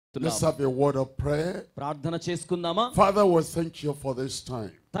Let's have a word of prayer. Father, we thank you for this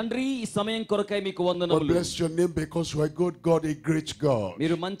time. తండ్రి ఈ సమయం కొరకై మీకు We వందనములు. bless your name because you are a good God, a great God.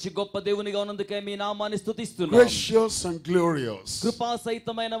 మీరు మంచి గొప్ప దేవునిగా ఉన్నందుకే మీ నామాన్ని స్తుతిస్తున్నాం. Gracious and glorious. కృపా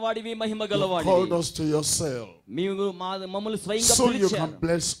సహితమైన వాడివి మహిమ You గలవాడివి. called us to yourself మీరు మమ్మల్ని స్వయంగా so you పిలిచారు. can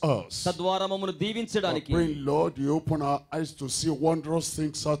bless us. తద్వారా మమ్మల్ని I దీవించడానికి pray, Lord, you open our eyes to see wondrous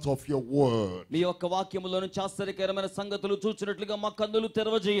things out of your word. మీ యొక్క వాక్యములో నుంచి ఆశ్చర్యకరమైన సంగతులు చూచినట్లుగా మా కన్నులు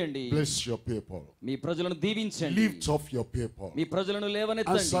తెరవజేయండి. Bless your people. మీ ప్రజలను దీవించండి. Lift up your people. మీ ప్రజలను Answer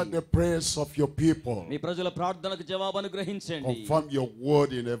లేవనెత్తండి. the prayers of your people. మీ ప్రజల ప్రార్థనకు జవాబు అనుగ్రహించండి. Confirm your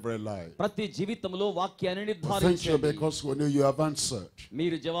word in every life. ప్రతి జీవితంలో వాక్యాన్ని Thank you నిర్ధారించండి. because we know you have answered.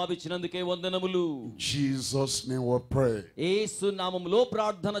 మీరు జవాబిచ్చినందుకే వందనములు. In Jesus' name we pray. యేసు నామములో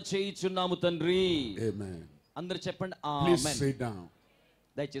ప్రార్థన చేయుచున్నాము తండ్రి. Amen. అందరూ చెప్పండి Please ఆమేన్. sit down.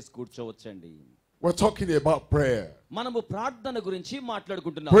 దయచేసి కూర్చోవచ్చండి. We're talking about prayer. మనము ప్రార్థన గురించి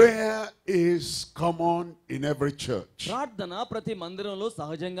మాట్లాడుకుంటున్నాం. Prayer is common in every church. ప్రార్థన ప్రతి మందిరంలో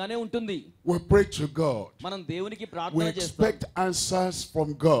సహజంగానే ఉంటుంది. We pray to God. మనం దేవునికి We ప్రార్థన చేస్తాం. expect answers from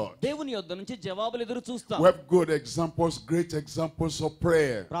God. దేవుని యొద్ద నుంచి జవాబులు ఎదురు చూస్తాం. We have good examples, great examples of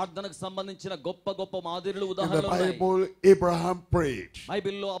prayer. ప్రార్థనకు సంబంధించిన గొప్ప గొప్ప మాదిరిలు In the ఉదాహరణలు ఉన్నాయి. Bible, Abraham prayed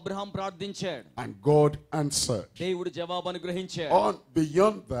బైబిల్లో అబ్రహాం ప్రార్థించాడు. and God answered. దేవుడు జవాబు అనుగ్రహించాడు. On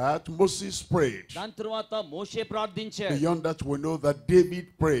beyond that, Moses prayed. దాని తరువాత మోషే ప్రార్థించాడు. Beyond that, we know that David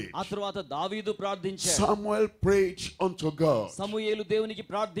prayed. ఆ తరువాత దావీదు ప్రార్థించాడు. Samuel prayed unto God. సమూయేలు దేవునికి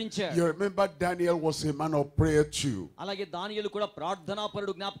ప్రార్థించాడు. You remember Daniel was a man of prayer too. అలాగే దానియేలు కూడా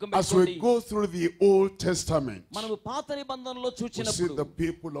ప్రార్థనాపరుడు. జ్ఞాపకం As we పెట్టుకోండి. go through the Old Testament, మనము పాత నిబంధనలో we see చూచినప్పుడు the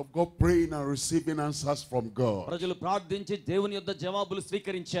people of God praying and receiving answers from God. ప్రజలు ప్రార్థించి దేవుని యొద్ద జవాబులు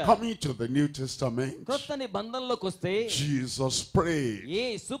స్వీకరించారు. Coming to the New Testament, క్రొత్త నిబంధనలోకి వస్తే Jesus prayed.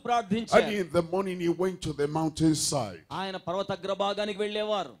 యేసు And ప్రార్థించాడు. in the morning he went to the mountainside, ఆయన పర్వతగ్రభాగానికి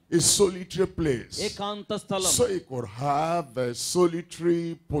వెళ్ళేవారు. a solitary place, ఏకాంత స్థలం. so he could have a solitary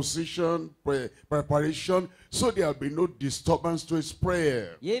position, preparation, so there will be no disturbance to his prayer.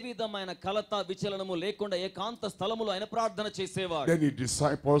 ఏ విధమైన కలత విచలనము లేకుండా ఏకాంత స్థలములో ఆయన ప్రార్థన చేసేవాడు. Then the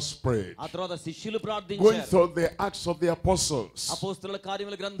disciples prayed. ఆ తర్వాత శిష్యులు Going ప్రార్థించారు. through the Acts of the Apostles, అపోస్తలుల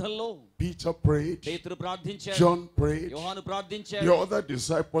కార్యముల గ్రంథంలో Peter prayed, పేతురు ప్రార్థించాడు. John prayed, యోహాను ప్రార్థించాడు. the other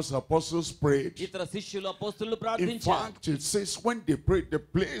disciples, apostles prayed. ఇతర శిష్యులు అపోస్తలులు In ప్రార్థించారు. fact, it says when they prayed, the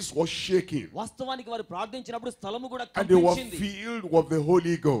place was shaking వాస్తవానికి వారు ప్రార్థించినప్పుడు స్థలము కూడా and they were కంపించింది. filled with the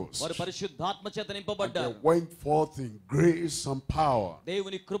Holy Ghost. వారు పరిశుద్ధాత్మ చేత And they నింపబడ్డారు. went forth in grace and power.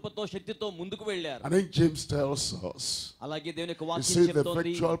 దేవుని కృపతో శక్తితో ముందుకు వెళ్ళారు. And then James tells us, అలాగే దేవుని యొక్క he వాక్యం says the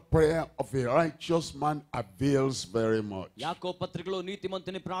చెప్తోంది, effectual prayer of a righteous man avails very much. యాకోబు పత్రికలో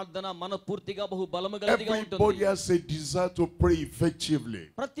నీతిమంతుని ప్రార్థన మనపూర్తిగా బహు బలము గలదిగా Everybody ఉంటుంది. has a desire to pray effectively.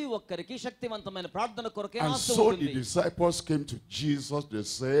 ప్రతి ఒక్కరికి శక్తివంతమైన ప్రార్థన కొరకే And ఆశ so the ఉంటుంది. disciples came to Jesus. They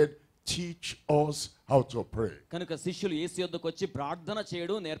said, teach us how to pray. కనుక శిష్యులు యేసు యొద్దకు వచ్చి ప్రార్థన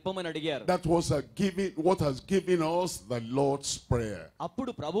చేయడం నేర్పమని అడిగారు. That was what has given us the Lord's Prayer.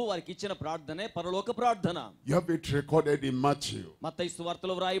 అప్పుడు ప్రభు వారికి ఇచ్చిన ప్రార్థనే పరలోక ప్రార్థన. You have it recorded in Matthew. మత్తయి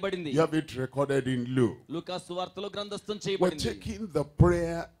సువార్తలో వ్రాయబడింది. You have it recorded in Luke. లూకా సువార్తలో గ్రంథస్థం We're చేయబడింది. taking the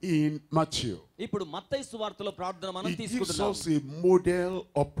prayer in Matthew. ఇప్పుడు మత్తయి సువార్తలో ప్రార్థన మనం It gives తీసుకుంటున్నాం. us a model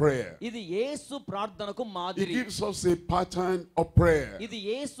of prayer. ఇది యేసు ప్రార్థనకు It మాదిరి. gives us a pattern of prayer. ఇది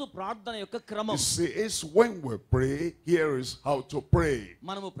యేసు ప్రార్థన యొక్క క్రమం. It says when we pray, here is how to pray.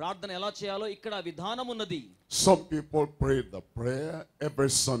 మనము ప్రార్థన ఎలా చేయాలో ఇక్కడ విధానం ఉన్నది. Some people pray the prayer every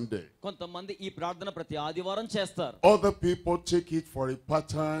Sunday. కొంతమంది ఈ ప్రార్థన ప్రతి ఆదివారం చేస్తారు. Other people take it for a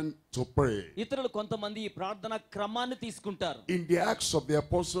pattern to pray. ఇతరులు కొంతమంది ఈ ప్రార్థన క్రమాన్ని తీసుకుంటారు. In the Acts of the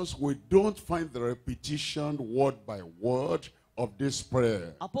Apostles, we don't find the repetition word by word of this prayer.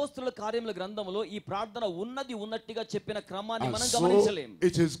 అపోస్తలుల కార్యముల గ్రంథములో ఈ ప్రార్థన ఉన్నట్టుగా చెప్పిన క్రమాన్ని And మనం so గమనించలేం.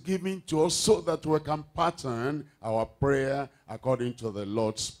 it is given to us so that we can pattern our prayer according to the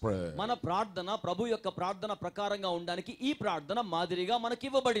Lord's Prayer. మన ప్రార్థన ప్రభు యొక్క ప్రార్థన ప్రకారంగా ఉండడానికి ఈ ప్రార్థన మాదిరిగా మనకి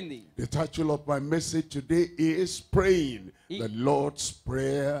ఇవ్వబడింది. The title of my message today is Praying the Lord's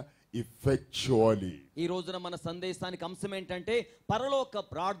Prayer Effectually. ఈ రోజున మన సందేశానికి అంశం ఏంటంటే పరలోక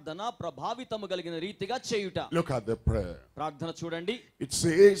ప్రార్థన ప్రభావితము కలిగిన రీతిగా చేయుట. Look at the prayer. ప్రార్థన చూడండి. It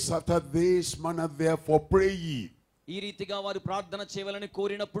says, after this manner therefore pray ye. ఈ రీతిగా వారు ప్రార్థన చేయవాలని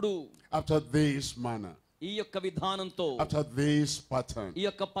కోరినప్పుడు, After this manner. ఈ యొక్క విధానంతో, after this pattern, ఈ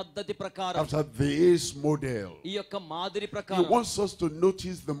యొక్క పద్ధతి ప్రకారం, after this model. ఈ యొక్క మాదిరి He ప్రకారం wants us to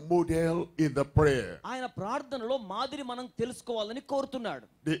notice the model in the prayer. ఆయన ప్రార్థనలో మాదిరి మనం తెలుసుకోవాలని కోరుతున్నాడు.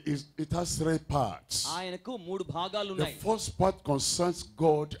 It has 3 parts. ఆయనకు 3 భాగాలు The ఉన్నాయి. first part concerns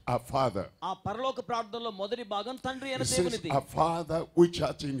God our Father. ఆ పరలోక ప్రార్థనలో మొదటి భాగం తండ్రి అయిన It says, దేవునిది. our Father which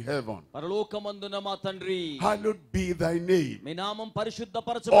art in heaven, పరలోకమందున మా తండ్రి, hallowed be thy name. మీ నామం Or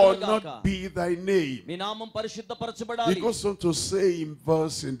పరిశుద్ధపరచబడుగాక. not be thy name. మీ నామం He పరిశుద్ధపరచబడాలి. goes on to say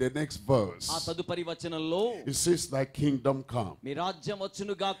in the next verse, ఆ తదుపరి వచనంలో it says, thy kingdom come. మీ రాజ్యం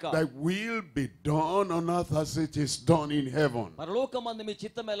వచ్చును గాక. Thy will be done on earth as it is done in heaven. పరలోకమందు మీ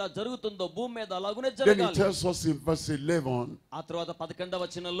చిత్తం ఎలా జరుగుతుందో భూమి మీద అలాగునే Then he జరగాలి. tells us in verse 11, ఆ తర్వాత 11వ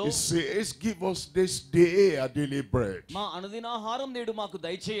వచనంలో, it says, give us this day our daily bread. మా అనుదినాహారం నేడు మాకు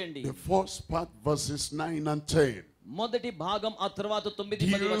దయచేయండి. The first part, verses 9 and 10, మొదటి భాగం ఆ తర్వాత 9,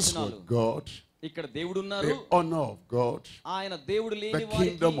 10 deals వచనాలు. with God, ఇక్కడ దేవుడు ఉన్నారు, the honor of God, ఆయన దేవుడు the లేని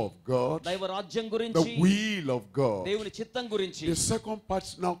kingdom వారికి of God, దైవ రాజ్యం the గురించి, will of God. దేవుని చిత్తం గురించి. The second part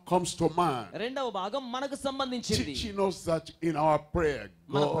now comes to man, రెండవ భాగం మనకు సంబంధించింది. teaching us that in our prayer,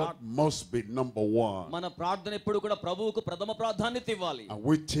 God must be number 1. మన ప్రార్థన ఎప్పుడు కూడా ప్రభువుకు ప్రథమ ప్రాధాన్యత ఇవ్వాలి. And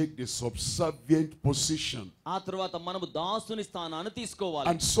we take the subservient position. ఆ తర్వాత మనము దాసుని స్థానాన్ని తీసుకోవాలి.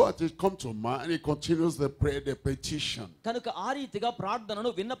 And so as it comes to man, he continues the prayer, the petition. కనుక ఆ రీతిగా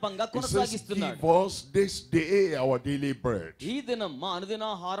ప్రార్థనను విన్నపంగా He says, కొనసాగిస్తున్నాడు. give us this day our daily bread. ఈ దినం మా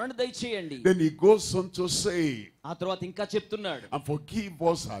అనుదినాహారాన్ని దయచేయండి. Then he goes on to say, ఆ తర్వాత ఇంకా చెప్తున్నాడు, and forgive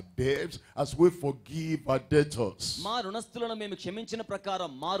us our debts as we forgive our debtors. మా రుణస్థులను మేము క్షమించిన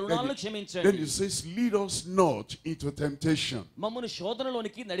ప్రకారం మా రుణాలను Then క్షమించండి. he says, lead us not into temptation, మమ్మను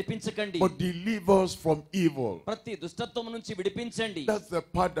శోధనలోనికి నడిపించకండి, but deliver us from evil. ప్రతి దుష్టత్వం నుంచి విడిపించండి. That's the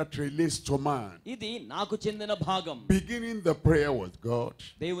part that relates to man. ఇది నాకు చెందిన భాగం. Beginning the prayer with God,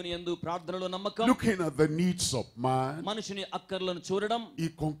 దేవుని యందు ప్రార్థనలో నమ్మకం, looking at the needs of man, మనుషుని అక్కర్లను చూడడం. he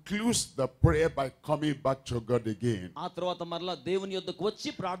concludes the prayer by coming back to God again. ఆ తర్వాత మరలా దేవుని యొద్దకు వచ్చి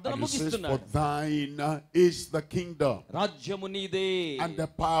ప్రార్థన And he says, for ముగిస్తున్నాడు. thine is the kingdom, రాజ్యము నీదే, and the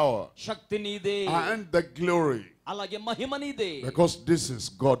power, శక్తి నీదే, and the glory. అలాగే మహిమ నీదే. Because this is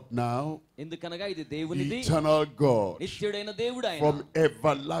God now, ఎందుకనగా ఇది దేవునిది, eternal God, నిత్యుడైన దేవుడు ఆయన, from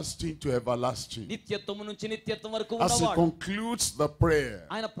everlasting to everlasting. నిత్యత్వము నుంచి నిత్యత్వం వరకు As he ఉన్నవాడు. concludes the prayer,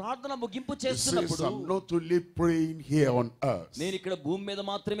 ఆయన ప్రార్థన ముగింపు he says, చేస్తున్నప్పుడు, I'm not only praying here on earth, నేను ఇక్కడ భూమి మీద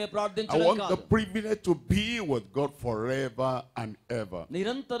మాత్రమే I ప్రార్థించడం want the కాదు, privilege to be with God forever and ever.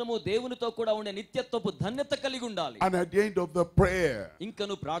 నిరంతరము దేవునితో కూడా ఉండే నిత్యత్వపు ధన్యత కలిగి ఉండాలి. And at the end of the prayer,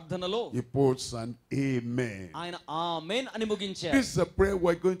 ఇంకను ప్రార్థనలో he puts an amen. ఆయన ఆమేన్ అని ముగించారు. This is a prayer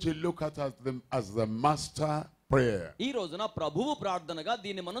we're going to look at as the master prayer. ఈ రోజున ప్రభువు ప్రార్థనగా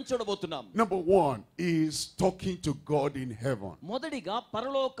దీన్ని మనం చూడబోతున్నాం. Number 1 is talking to God in heaven. మొదటిగా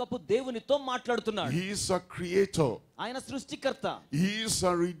పరలోకపు దేవునితో మాట్లాడుతున్నాడు. He is a creator. ఆయన సృష్టికర్త, He is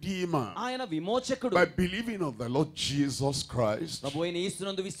a redeemer. ఆయన విమోచకుడు. By believing on the Lord Jesus Christ, ప్రభు అయిన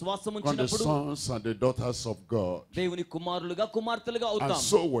యేసునందు విశ్వాసం on the ఉంచినప్పుడు sons and the daughters of God, దేవుని కుమారులుగా కుమార్తెలుగా and అవుతాం.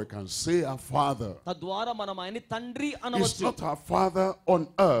 so we can say our Father. తద్వారా మనం ఆయన తండ్రి He's అనవచ్చు. not our Father on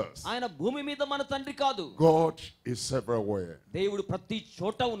earth. ఆయన భూమి మీద మన తండ్రి కాదు. God is everywhere. దేవుడు ప్రతి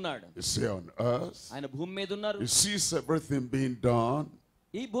చోట ఉన్నాడు. He's here on earth. ఆయన భూమి మీద ఉన్నారు. He sees everything being done.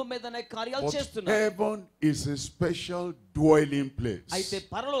 ఈ భూమి మీద అనేక కార్యాలు But చేస్తున్నారు. heaven is a special dwelling place. అయితే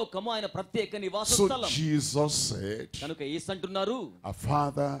పరలోకము ఆయన ప్రత్యేక నివాస So స్థలం. Jesus said, కనుక యేసు అంటున్నారు, our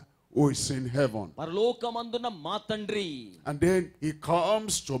Father who is in heaven. పరలోకమందున మా తండ్రి. And then he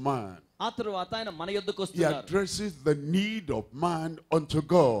comes to man. ఆ తరువాత ఆయన మన యొద్దకు He వస్తున్నారు. addresses the need of man unto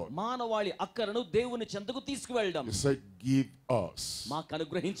God. మానవాళి అక్కరను దేవుని చెంతకు తీసుకువెళ్ళడం. He said, give us. మాకు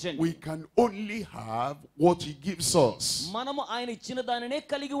అనుగ్రహించండి. We can only have what he gives us. మనము ఆయన ఇచ్చిన దానినే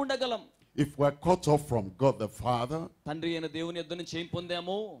కలిగి ఉండగలం. If we're cut off from God the Father, తండ్రి అయిన దేవుని యొద్ద నుంచి ఏం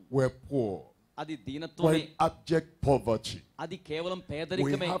పొందామో we're poor. అది We're దీనత్వమే, in abject poverty. అది కేవలం We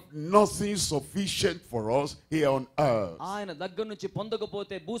పేదరికమే. have nothing sufficient for us here on earth. ఆయన దగ్గర నుంచి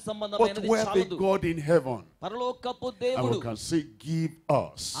పొందకపోతే భూ But సంబంధమైనది we have a చాలదు. God in heaven. పరలోకపు And దేవుడు we can say, give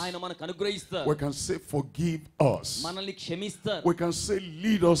us. ఆయన మనకు అనుగ్రహిస్తారు. We can say, forgive us. మనల్ని క్షమిస్తారు. We can say,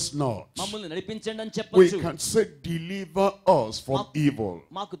 lead us not. మమ్మల్ని నడిపించండి అని We చెప్పొచ్చు. can say, deliver us from evil.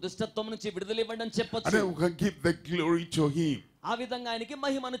 మాకు దుష్టత్వం నుంచి విడుదల ఇవ్వండి అని And then చెప్పొచ్చు. we can give the glory to him. ఆ విధంగా ఆయనకి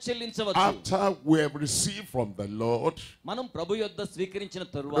మహిమను చెల్లించవచ్చు. After we have received from the Lord, మనం ప్రభు యొద్ద స్వీకరించిన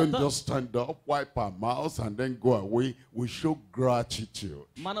don't తరువాత just stand up, wipe our mouths, and then go away. We show gratitude.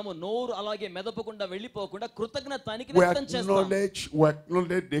 మనము నోరు అలాగే మెదపకుండా వెళ్ళిపోకుండా కృతజ్ఞతానికి We వ్యక్తం చేస్తాం.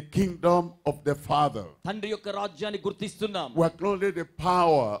 acknowledge the kingdom of the Father. తండ్రి యొక్క రాజ్యాన్ని గుర్తిస్తున్నాం. We acknowledge the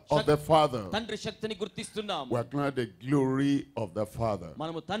power of the Father. తండ్రి శక్తిని గుర్తిస్తున్నాం. We acknowledge the glory of the Father.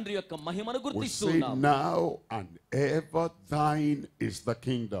 మనము తండ్రి యొక్క మహిమను We say గుర్తిస్తున్నాం. now and ever thine is the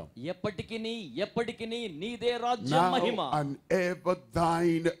kingdom. ఎప్పటికి నీదే రాజ్యం మహిమ. Now and ever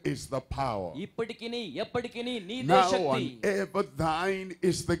thine is the power. ఎప్పటికి నీదే Now Shakti. and ever thine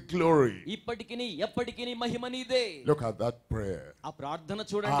is the glory. ఎప్పటికి మహిమ నీదే. Look at that prayer. ఆ ప్రార్థన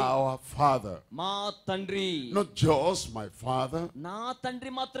చూడండి. Our Father. మా తండ్రి. Not just my Father. నా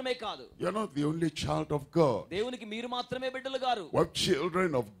తండ్రి మాత్రమే కాదు. You're not the only child of God. దేవునికి మీరు మాత్రమే బిడ్డలు గారు. We have children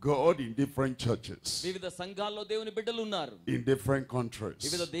of God in different churches, వివిధ సంఘాల్లో దేవుని బిడ్డలు ఉన్నారు. in different countries.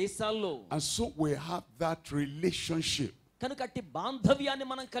 వివిధ దేశాల్లో. And so we have that relationship కనుక అట్టి బాంధవ్యాన్ని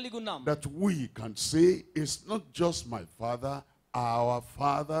మనం కలిగి ఉన్నాం. that we can say it's not just my Father, our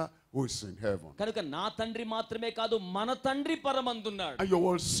Father who is in heaven. కనుక నా తండ్రి మాత్రమే కాదు మన తండ్రి పరమందున్నాడు. And you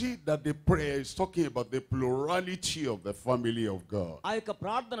will see that the prayer is talking about the plurality of the family of God. ఆ యొక్క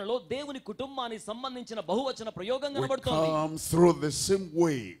ప్రార్థనలో దేవుని కుటుంబానికి సంబంధించిన బహువచన ప్రయోగం We కనబడుతోంది. come through the same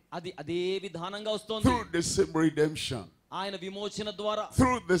way, అది అదే విధానంగా వస్తోంది. through the same redemption, ఆయన విమోచన ద్వారా,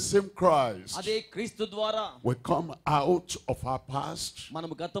 through the same Christ. అదే క్రీస్తు ద్వారా We come out of our past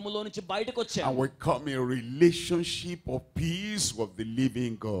మనము గతములో నుంచి బయటకు and వచ్చాము. we come in relationship of peace with the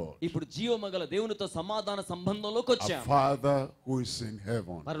living God. ఇప్పుడు జీవమగల దేవునితో సమాధాన సంబంధంలోకి Our వచ్చాము. Father who is in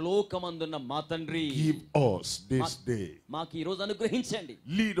heaven, పరలోకమందున్న మా తండ్రి, give us this day. మాకు ఈ రోజు అనుగ్రహించండి.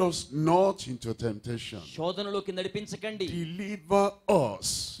 Lead us not into temptation. శోధనలోకి నడిపించకండి. Deliver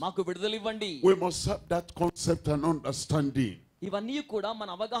us. మాకు విడుదల ఇవ్వండి. We must have that concept and understanding ఇవన్నీ కూడా మన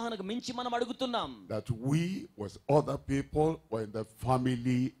అవగాహనకు మించి మనం అడుగుతున్నాం. that we with other people were in the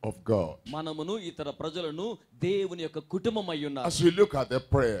family of God. మనమును ఇతర ప్రజలను దేవుని యొక్క కుటుంబమై ఉన్నాం. As we look at the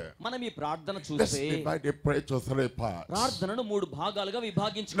prayer, మనం ఈ ప్రార్థన let's చూస్తే divide the prayer to 3 parts. ప్రార్థనను 3 భాగాలుగా Number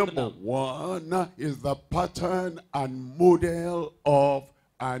విభాగించుకుంటున్నాం. 1 is the pattern and model of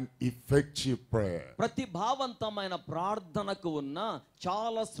an effective prayer. ప్రతిభావంతమైన ప్రార్థనకు ఉన్న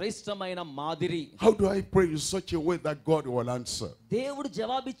చాలా శ్రేష్టమైన మాదిరి. How do I pray in such a way that God will answer? దేవుడు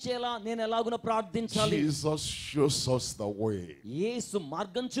జవాబిచ్చేలా నేను ఎలాగున ప్రార్థించాలి? Jesus shows us the way. యేసు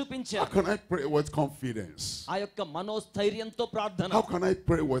మార్గం How చూపించారు. can I pray with confidence? ఆ యొక్క మనోస్థైర్యంతో ప్రార్థన, How can I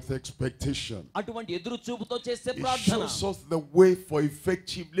pray with expectation? అటువంటి ఎదురు చూపుతో చేసే It ప్రార్థన, shows us the way for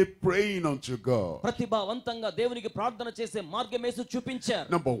effectively praying unto God. ప్రతిభావంతంగా దేవునికి ప్రార్థన చేసే మార్గం యేసు చూపించారు.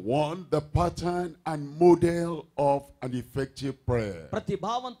 Number 1, the pattern and model of an effective prayer.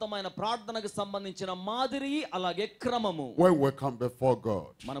 ప్రతిభావంతమైన ప్రార్థనకు సంబంధించిన మాదిరి అలాగే క్రమము. When we come before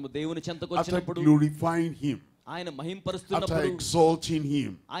God, మనము దేవుని చెంతకు after వచ్చినప్పుడు, glorifying Him, ఆయన after మహింపరుస్తున్నప్పుడు, exalting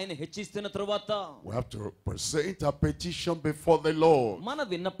Him, ఆయన హెచ్చిస్తున్న తరువాత we have to present a petition before the Lord. మన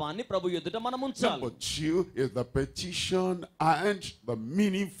విన్నపాన్ని ప్రభు ఎదుట మనం ఉంచాలి. Number 2 is the petition and the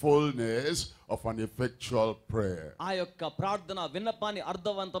meaningfulness of an effectual prayer. ఆ యొక్క ప్రార్థన విన్నపాన్ని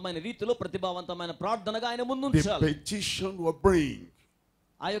అర్థవంతమైన రీతిలో ప్రతిభావంతమైన ప్రార్థనగా ఆయన The ముందుంచాలి. petition will bring.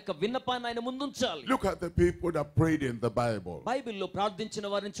 ఆ యొక్క విన్నపాన్ని ఆయన ముందుంచాలి. Look at the people that prayed in the Bible. బైబిల్లో ప్రార్థించిన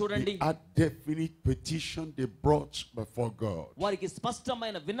వారిని చూడండి. A definite petition they brought before God. వారికి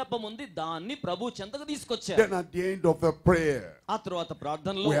స్పష్టమైన విన్నపం ఉంది, దాన్ని ప్రభు చెంతకు తీసుకొచ్చారు. Then at the end of the prayer, ఆ తరువాత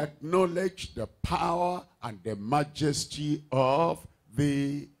ప్రార్థనలో we acknowledge the power and the majesty of the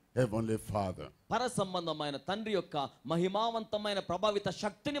Heavenly Father. పర సంబంధమైన తండ్రి యొక్క మహిమావంతమైన ప్రభావిత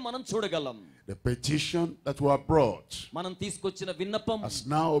శక్తిని మనం చూడగలం. The petition that were brought మనం తీసుకొచ్చిన విన్నపం has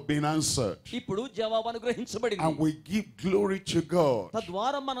now been answered. ఇప్పుడు జవాబు అనుగ్రహించబడింది. And we give glory to God,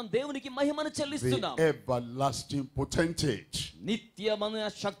 తద్వారా మనం దేవునికి మహిమను చెల్లిస్తున్నాం. the everlasting potentate. నిత్యమైన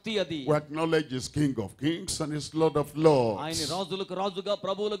శక్తి అది. We acknowledge He's King of Kings and He's Lord of Lords. ఆయన రాజులకు రాజుగా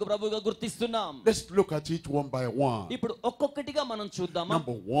ప్రభువులకు ప్రభువుగా గుర్తిస్తున్నాం. Let's look at it one by one. ఇప్పుడు ఒక్కొక్కటిగా మనం చూద్దామా.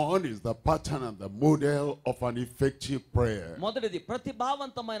 Number 1 is the pattern and the model of an effective prayer. మొదటిది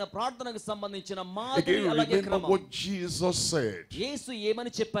ప్రతిభావంతమైన ప్రార్థనకు సంబంధించిన మాదిరి Again, అలాగే remember క్రమం. what Jesus said. యేసు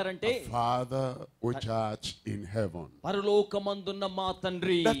ఏమని చెప్పారంటే, Father which art in heaven. పరలోకమందున్న మా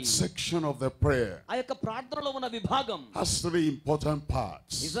తండ్రి. That section of the prayer ఆ యొక్క ప్రార్థనలో ఉన్న విభాగం has 3 important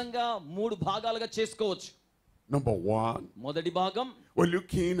parts. నిజంగా 3 భాగాలుగా చేసుకోవచ్చు. Number 1, మొదటి భాగం, we're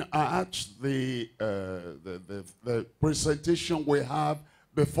looking at the presentation we have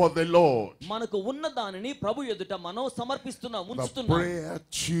before the Lord. మనకు ఉన్న దానిని ప్రభు ఎదుట మనం సమర్పిస్తున్నాం, The ఉంచుతున్నాం. prayer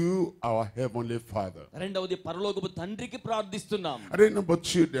to our Heavenly Father. రెండవది పరలోకపు తండ్రికి ప్రార్థిస్తున్నాం. And then number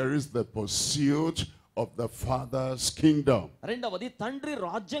 2, there is the pursuit of the Father's kingdom. రెండవది తండ్రి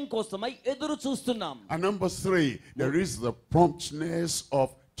రాజ్యం కోసమై ఎదురు చూస్తున్నాం. And number 3, there is the promptness of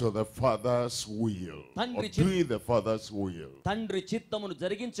to the Father's will, of doing the Father's will. తండ్రి చిత్తమును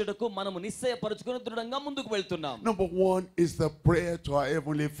జరిగించుటకు మనము నిశ్చయపరచుకొని దృఢంగా ముందుకు వెళ్తున్నాం. Number 1 is the prayer to our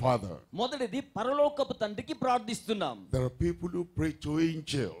heavenly Father. మొదటిది పరలోకపు తండ్రికి ప్రార్థిస్తున్నాం. There are people who pray to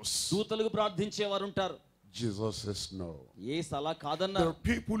angels. దూతలకు ప్రార్థించేవారు ఉంటారు. Jesus says no. యేసు అలా There కాదన్నారు. are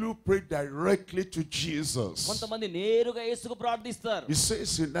people who pray directly to Jesus. కొంతమంది నేరుగా యేసుకు ప్రార్థిస్తారు. He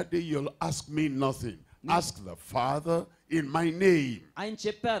says, in that day you'll ask me nothing. Ask the Father in my name. ఆయన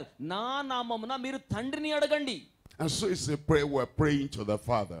చెప్పారు, నా నామమున మీరు తండ్రిని అడగండి. And so it's a prayer we're praying to the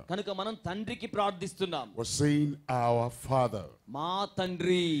Father. కనుక మనం తండ్రికి ప్రార్థిస్తున్నాం. We're saying, our Father. మా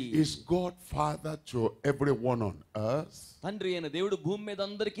తండ్రి. Is God Father to everyone on earth? తండ్రి అయిన దేవుడు భూమి మీద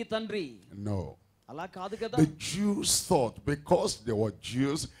అందరికీ తండ్రి. No. అలా కాదు కదా. The Jews thought because they were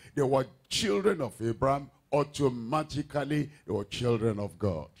Jews, they were children of Abraham, automatically they were children of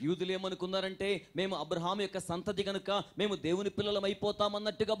God. యూదులు ఏమనుకున్నారంటే మేము అబ్రహాము యొక్క సంతతి గనుక మేము దేవుని పిల్లలం అయిపోతాం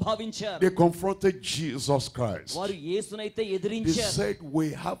అన్నట్టుగా భావించారు. They confronted Jesus Christ. వారు యేసునైతే They ఎదిరించారు. said, we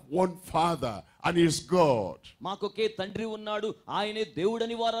have one Father and He's God. మాకొకే తండ్రి ఉన్నాడు, ఆయనే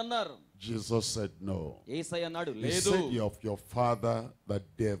దేవుడని వారు అన్నారు. Jesus said no. యేసయ్య అన్నాడు, He లేదు, said, you of your father the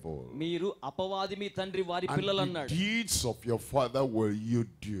devil. మీరు అపవాది మీ తండ్రి వారి And పిల్లలు the అన్నాడు. deeds of your father will you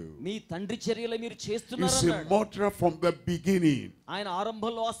do. మీ తండ్రి చర్యలు మీరు He's చేస్తున్నారు a అన్నాడు. murderer from the beginning. ఆయన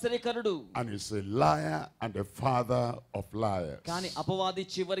ఆరంభంలో ఆశ్చర్యకరుడు, And he's a liar and a father of liars. కానీ అపవాది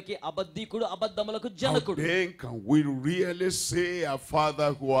చివరికి అబద్ధికుడు, అబద్ధములకు How జనకుడు. then can we really say our Father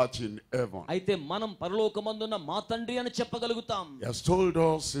who art in heaven? అయితే మనం పరలోకమందున్న మా తండ్రి అని చెప్పగలుగుతాం. He has told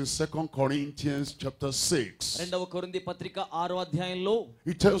us in 2 Corinthians chapter 6. రెండవ కొరింథీ పత్రిక 6వ అధ్యాయంలో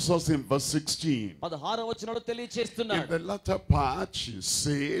He tells us in verse 16. 16వ వచనంలో In తెలియజేస్తున్నాడు. the latter part, he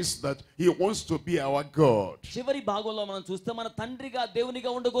says that he wants to be our God. చివరి భాగంలో మనం చూస్తే మన తండ్రిగా దేవునిగా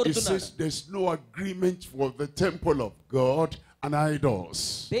He ఉండగోరుతున్నాడు. says there's no agreement for the temple of God and idols.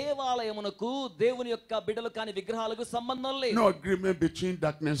 దేవాలయమునకు దేవుని యొక్క బిడ్డలు కాని విగ్రహాలకు సంబంధం లేదు. No agreement between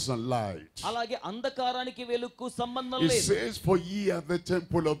darkness and light. అలాగే అంధకారానికి వెలుగుకు సంబంధం He లేదు. says, for ye are the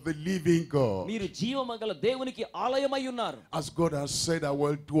temple of the living God. మీరు జీవమగల దేవునికి ఆలయమై ఉన్నారు. As God has said, I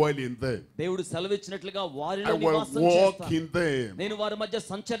will dwell in them. దేవుడు సెలవిచ్చినట్లుగా I వారిలో will నివాసం walk చేస్తాను. in them. నేను వారి మధ్య I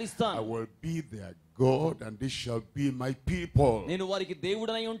సంచరిస్తాను. will be their God, and they shall be my people. నేను వారికి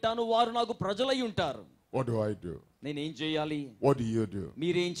దేవుడనై ఉంటాను, వారు నాకు ప్రజలై ఉంటారు. What do I do? నేనేం చేయాలి? What do you do?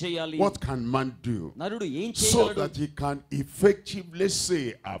 మీరేం చేయాలి? What can man do? నరుడు ఏం So చేయగలడు? that he can effectively say,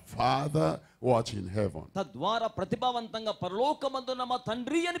 our Father who art in heaven. తద్వారా ప్రతిభావంతంగా పరలోకమందున్న మా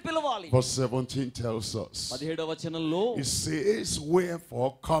తండ్రి అని పిలవాలి. Verse 17 tells us. 17వ వచనంలో It says, wherefore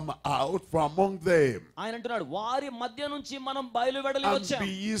come out from among them, ఆయన అంటున్నాడు, వారి మధ్య నుంచి మనం బయలువెడలి and వచ్చాం.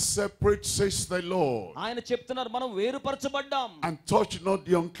 be ye separate, says the Lord, ఆయన చెప్తున్నారు, మనం వేరుపరచబడ్డాం and touch not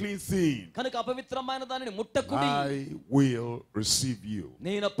the unclean thing. కనుక అపవిత్రమైన దానిని ముట్టకుడి. I will receive you.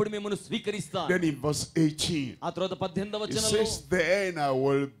 నేను అప్పుడు మిమ్మల్ని స్వీకరిస్తాను. Then in verse 18, ఆ తర్వాత 18వ it వచనంలో says, then I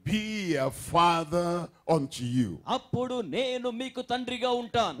will be a father unto you. అప్పుడు నేను మీకు తండ్రిగా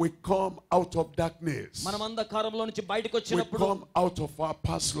ఉంటాను. We come out of darkness. మనం అంధకారంలో నుంచి బయటకు We వచ్చినప్పుడు, come out of our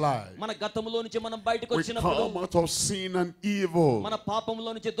past life. మన గతంలో నుంచి మనం బయటకు We వచ్చినప్పుడు, come out of sin and evil. మన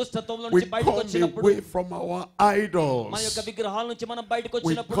పాపంలో నుంచి దుష్టత్వంలో We నుంచి బయటకు come వచ్చినప్పుడు, away from our idols. మన యొక్క విగ్రహాల నుంచి మనం బయటకు We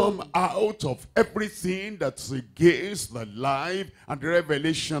వచ్చినప్పుడు, come out of everything that's against the life and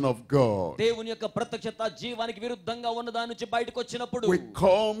revelation of God. దేవుని యొక్క ప్రత్యక్షత జీవానికి విరుద్ధంగా ఉన్న దాని నుంచి బయటకు వచ్చినప్పుడు, We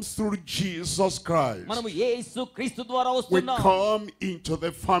come through Jesus Christ. మనము యేసు క్రీస్తు ద్వారా We వస్తున్నాం. come into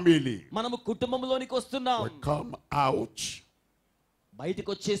the family. మనము కుటుంబంలోనికి వస్తున్నాం. We come out. బయటకు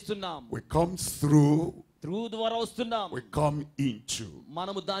వచ్చేస్తున్నాం. We come through. త్రూ ద్వారా వస్తున్నాం. We come into.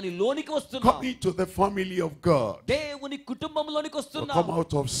 మనము దానిలోనికి Come వస్తున్నాం. into the family of God. దేవుని కుటుంబంలోనికి We వస్తున్నాం. come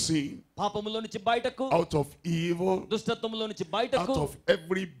out of sin, పాపములో నుంచి బయటకు, out of evil, దుష్టత్వంలో నుంచి out బయటకు, of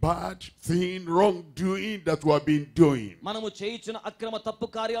every bad thing, wrongdoing that we have been doing. మనము చేయుచున్న అక్రమ తప్పు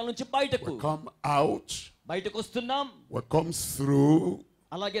కార్యాల నుంచి బయటకు, We come out. బయటకు వస్తున్నాం. We come through.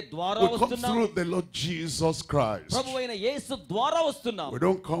 అలాగే ద్వారా We come వస్తున్నాం. through the Lord Jesus Christ. ప్రభువైన యేసు ద్వారా వస్తున్నాం. We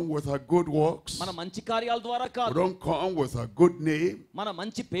don't come with our good works. మన మంచి కార్యాల ద్వారా We కాదు, don't come with a good name. మన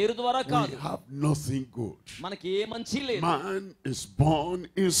మంచి పేరు ద్వారా We కాదు. have nothing good. మనకి ఏ మంచి లేదు. Man is born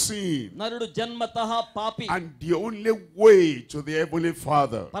in sin. నరుడు జన్మతః పాపి. And the only way to the Heavenly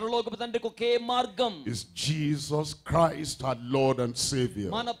Father పరలోకపు తండ్రికి ఒకే మార్గం, is Jesus Christ, our Lord and Savior.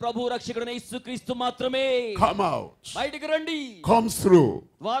 మన ప్రభు రక్షకుడైన యేసుక్రీస్తు మాత్రమే. Come out. బయటికి రండి. Come through.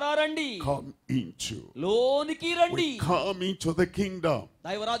 ద్వారా రండి. come into. లోనికి రండి. We come into the kingdom.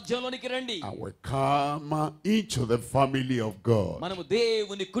 దైవరాజ్యంలోనికి రండి. And we come into the family of God. మనము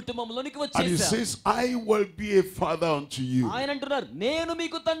దేవుని కుటుంబంలోనికి And he వచ్చేసాం. says, I will be a father unto you. ఆయన అంటున్నారు, నేను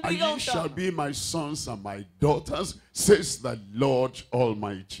మీకు And తండ్రిగా ye shall ఉంటాను. be my sons and my daughters, says the Lord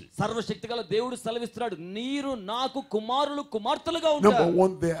Almighty. సర్వశక్తిగల దేవుడు సెలవిస్తున్నాడు, మీరు నాకు కుమారులు కుమార్తెలుగా Number ఉంటారు.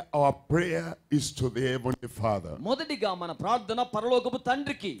 one there, our prayer is to the Heavenly Father. మొదటిగా మన ప్రార్థన పరలోకపు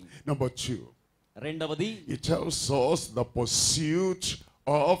తండ్రికి. Number two, రెండవది, he tells us the pursuit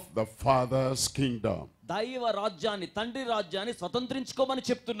of the Father's kingdom. దైవ రాజ్యాన్ని, తండ్రి రాజ్యాన్ని స్వతంత్రించుకోమని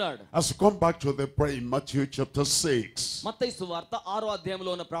చెప్తున్నాడు. As we come back to the prayer in Matthew chapter 6, మత్తయి సువార్త 6వ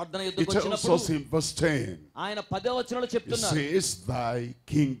అధ్యాయంలో ఉన్న ప్రార్థన he యుద్ధకు tells వచ్చినప్పుడు us in verse 10, ఆయన 10వ వచనంలో he చెప్తున్నారు, says, thy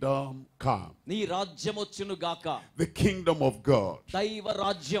kingdom come. నీ రాజ్యం వచ్చును గాక. The kingdom of God. దైవ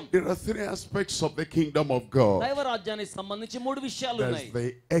రాజ్యం. There are three aspects of the kingdom of God. దైవ రాజ్యానికి సంబంధించి 3 విషయాలు There's ఉన్నాయి. the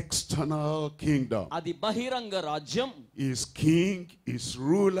external kingdom. అది బహిరంగ రాజ్యం. Is king, is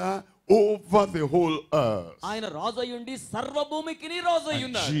ruler over the whole earth. ఆయన రాజయ్యుండి సర్వభూమికి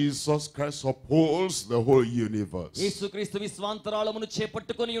రాజయ్యున్నాడు. Jesus Christ upholds the whole universe. యేసుక్రీస్తు విశ్వాంతరాళమును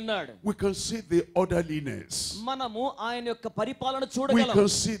చేపట్టుకొని ఉన్నాడు. We can see the orderliness. మనము ఆయన యొక్క పరిపాలన We చూడగలం. can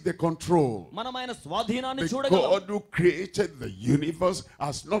see the control. మనం ఆయన స్వాధీనాన్ని The చూడగలం. God who created the universe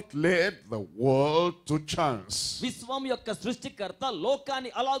has not led the world to chance. విశ్వం యొక్క సృష్టికర్త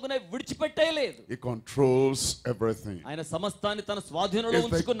లోకాన్ని అలాగునే విడిచిపెట్టేయలేదు. He controls everything. ఆయన సమస్తాన్ని తన స్వాధీనంలో He's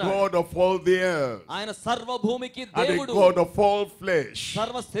the ఉంచుకున్నాడు. God of all the earth. ఆయన సర్వభూమికి And the దేవుడు. God of all flesh.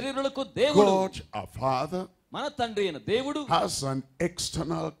 సర్వ శరీరులకు దేవుడు. God, our Father, మన తండ్రి అయిన దేవుడు has an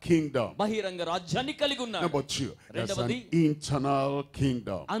external kingdom. బహిరంగ రాజ్యాన్ని కలిగి ఉన్నాడు. Number two, there's an రెండవది, internal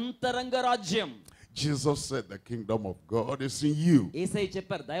kingdom. అంతరంగ రాజ్యం. Jesus said the kingdom of God is in you. యేసయ్య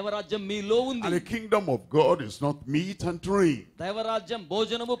చెప్పారు, దైవరాజ్యం మీలో ఉంది. And the kingdom of God is not meat and drink. దైవరాజ్యం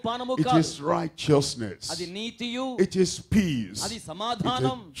భోజనము పానము It కాదు. is righteousness. అది నీతియు, It is peace. అది It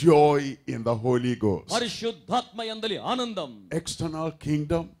సమాధానం, is joy in the Holy Ghost. పరిశుద్ధాత్మ యందలి ఆనందం. External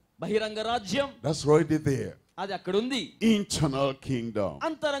kingdom, బహిరంగ రాజ్యం that's already there. అది అక్కడ ఉంది. Internal kingdom.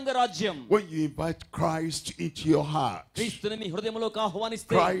 అంతరంగ రాజ్యం. When you invite Christ into your heart, క్రీస్తుని మీ హృదయంలోకి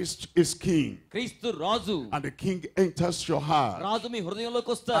ఆహ్వానిస్తే, Christ is king. క్రీస్తు రాజు, And the king enters your heart. రాజు మీ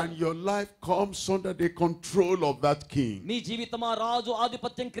హృదయంలోకి వస్తాడు. And your life comes under the control of that king. మీ జీవితం ఆ రాజు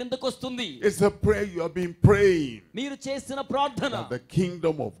ఆధిపత్యం క్రిందకు వస్తుంది. It's a prayer you have been praying. మీరు చేసిన ప్రార్థన, That the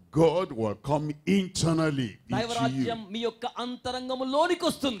kingdom of God will come internally into దైవరాజ్యం you. మీ యొక్క అంతరంగములోనికి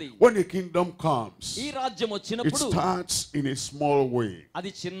వస్తుంది. When the kingdom comes, ఈ రాజ్యం it వచ్చినప్పుడు starts in a small way.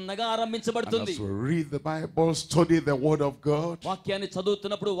 అది చిన్నగా And ఆరంభించబడుతుంది. as we read the Bible, study the word of God, వాక్యాన్ని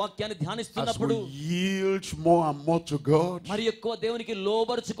చదువుతున్నప్పుడు, వాక్యాన్ని as ధ్యానిస్తున్నప్పుడు, we yield more and more to God, మరి ఎక్కువ దేవునికి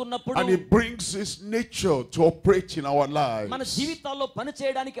లోబరుచుకున్నప్పుడు, and it brings his nature to operate in our మన lives. జీవితాల్లో పని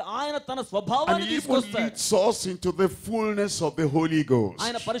చేయడానికి ఆయన తన And స్వభావాన్ని he even తీసుకొస్తాడు. leads us into the fullness of the Holy Ghost.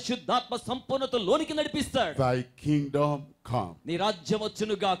 ఆయన పరిశుద్ధాత్మ సంపూర్ణతలోనికి నడిపిస్తాడు. Thy kingdom come. నీ రాజ్యం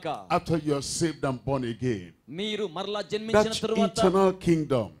వచ్చును గాక. After you are saved and born again, మీరు మరలా జన్మించిన that తరువాత eternal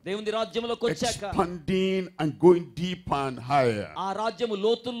kingdom, దేవుని రాజ్యంలోకి వచ్చాక expanding and going deeper and higher. ఆ రాజ్యము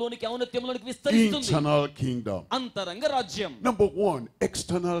లోతుల్లోనికి, ఔన్నత్యంలోనికి విస్తరిస్తుంది. Internal kingdom. అంతరంగ రాజ్యం. Number one,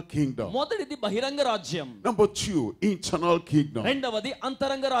 external kingdom. మొదటిది బహిరంగ రాజ్యం. Number two, internal kingdom. రెండవది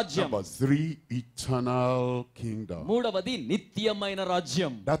అంతరంగ రాజ్యం. Number three, eternal kingdom. మూడవది నిత్యమైన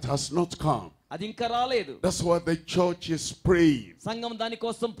రాజ్యం. That has not come. అది ఇంకా రాలేదు. That's why the church is praying. సంఘం దాని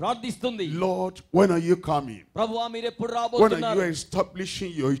కోసం ప్రార్థిస్తుంది. Lord, when are you coming? ప్రభువా, మీరు ఎప్పుడు When are రాబోతున్నారు? you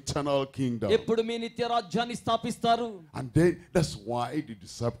establishing your eternal kingdom? ఎప్పుడు మీ నిత్య రాజ్యాన్ని స్థాపిస్తారు? And then that's why the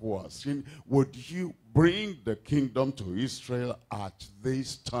disciples were asking, would you bring the kingdom to Israel at this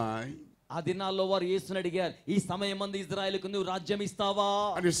time? ఆ దినాల్లో వారు యేసుని అడిగారు, ఈ సమయమందు ఇజ్రాయెలుకు నువ్వు రాజ్యం ఇస్తావా?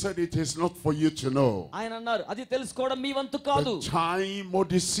 And he said, it is not for you to know. ఆయన అన్నారు, అది తెలుసుకోవడం మీ వంతు కాదు. The time or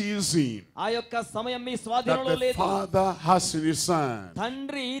the season ఆ యొక్క సమయం మీ that స్వాధీనంలో the లేదు. Father has in his hand.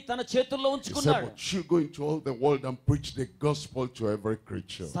 తండ్రి తన చేతుల్లో He said, ఉంచుకున్నాడు. but you go into all the world and preach the gospel to every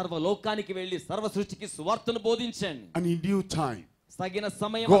creature. సర్వలోకానికి వెళ్లి సర్వ సృష్టికి సువార్తను బోధించండి. And in due time, తగిన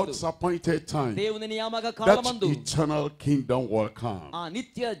సమయం, God's appointed time, దేవుని నియామక that కాలమందు eternal kingdom will come. ఆ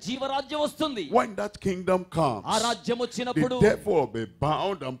నిత్య జీవరాజ్యం వస్తుంది. When that kingdom comes, ఆ రాజ్యం వచ్చినప్పుడు the devil will be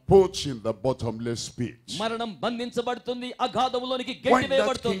bound and put in the bottomless pit. మరణం బంధించబడుతుంది, అగాధములోనికి When గెంటి that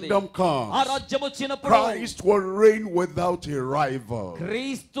వేయబడుతుంది. kingdom ఆ comes, రాజ్యం వచ్చినప్పుడు Christ will reign without a rival.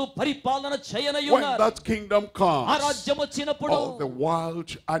 క్రీస్తు పరిపాలన When చేయనయున్నారు. that kingdom ఆ comes, రాజ్యం వచ్చినప్పుడు all the wild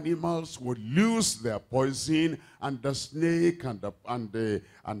animals will lose their poison and the snake and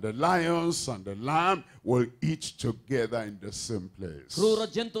the lions and the lamb will eat together in the same place. క్రూర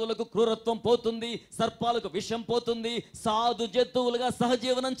జంతువులకు క్రూరత్వం పోతుంది, సర్పాలకు విషం పోతుంది, సాధు జంతువులుగా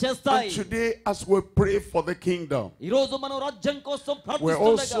సహజీవనం చేస్తాయి. And today as we pray for the kingdom, ఈ రోజు మనం రాజ్యం కోసం we're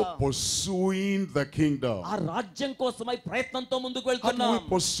ప్రార్థిస్తుండగా also pursuing the kingdom. ఆ రాజ్యం కోసమై ప్రయత్నంతో ముందుకు How do we వెళ్తున్నాం.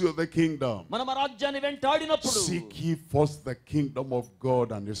 pursue the kingdom? మనం ఆ రాజ్యాన్ని వెంటాడినప్పుడు Seek ye first the kingdom of God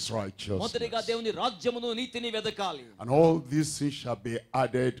and his righteousness, మొదటిగా దేవుని రాజ్యమును నీతిని వెదకాలి. and all these things shall be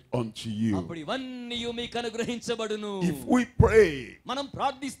added unto you. అప్పుడు ఇవన్నీ మీకు అనుగ్రహించబడును. If we pray, మనం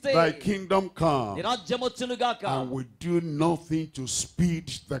ప్రార్థిస్తే thy kingdom నీ come, రాజ్యం వచ్చును గాక, and we do nothing to speed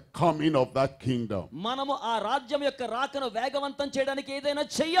the coming of that kingdom, మనము ఆ రాజ్యం యొక్క రాకను వేగవంతం చేయడానికి ఏదైనా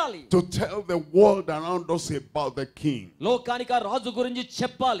చెయ్యాలి. to tell the world around us about the king, లోకానికి ఆ రాజు గురించి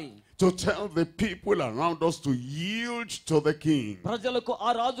చెప్పాలి. to tell the people around us to yield to the king. ప్రజలకు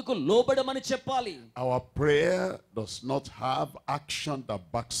ఆ రాజుకు లోబడమని చెప్పాలి. Our prayer does not have action that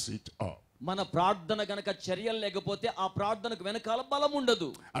backs it up. మన ప్రార్థన గనక చర్యలు లేకపోతే ఆ ప్రార్థనకు వెనకాల బలం ఉండదు.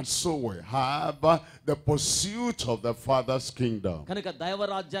 And so we have the pursuit of the Father's kingdom. కనుక దైవ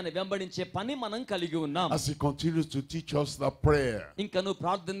రాజ్యాన్ని వెంబడించే పని మనం కలిగి ఉన్నాం. As he continues to teach us the prayer, ఇంకా నువ్వు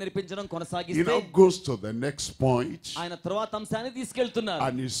ప్రార్థన నేర్పించడం he కొనసాగిస్తే now goes to the next point, ఆయన తరువాత అంశాన్ని తీసుకెళ్తున్నారు.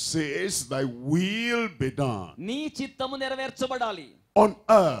 and he says, thy will be done నీ చిత్తము నెరవేర్చబడాలి, on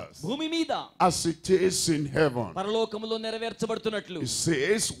earth భూమి మీద as it is in heaven. పరలోకములో నెరవేర్చబడుతున్నట్లు. He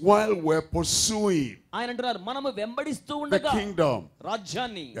says, while we're pursuing ఆయన అంటున్నారు, మనము వెంబడిస్తూ the ఉండగా kingdom,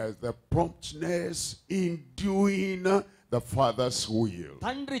 రాజ్యాన్ని, there's the promptness in doing the Father's will.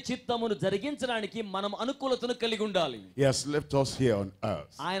 తండ్రి చిత్తమును జరిగించడానికి మనం అనుకూలతను కలిగి ఉండాలి. He has left us here on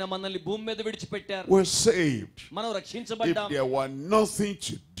earth. ఆయన మనల్ని భూమి మీద విడిచిపెట్టారు. We're saved. మనం If రక్షించబడ్డాం. there were nothing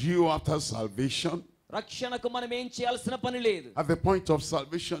to do after salvation, రక్షణకు మనం ఏం చేయాల్సిన పని లేదు. at the point of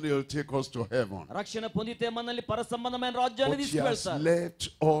salvation, he'll take us to heaven. రక్షణ పొందితే మనల్ని పరసంబంధమైన రాజ్యాన్ని But he has తీసుకువెళ్తారు. left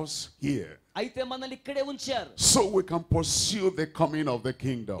us here అయితే మనల్ని ఇక్కడే ఉంచారు. so we can pursue the coming of the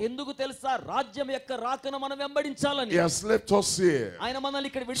kingdom. ఎందుకు తెలుసా? రాజ్యం యొక్క రాకను మనం వెంబడించాలని. He has left us here ఆయన మనల్ని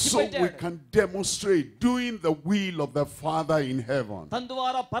ఇక్కడ so we విడిచిపెట్టాడు. can demonstrate doing the will of the Father in heaven.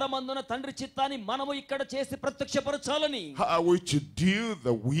 తద్వారా పరమందున తండ్రి చిత్తాన్ని మనము ఇక్కడ చేసి ప్రత్యక్షపరచాలని. How are we to do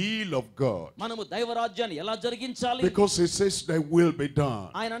the will of God? మనము దైవ రాజ్యాన్ని ఎలా జరిగించాలి? Because he says thy will be done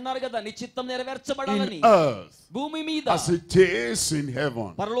ఆయన అన్నారు కదా, నీ చిత్తం in నెరవేర్చబడాలని. earth భూమి మీద as it is in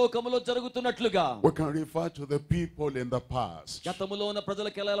heaven. పరలోకములో జరుగుతున్నట్లుగా. We can refer to the people in the past, గతములో ఉన్న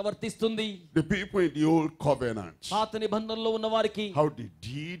ప్రజలకు ఎలా వర్తిస్తుంది? the people in the old covenant, పాత నిబంధనలో ఉన్న వారికి how they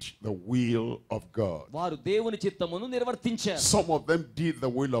did the will of God. వారు దేవుని చిత్తమును నిర్వర్తించారు. Some of them did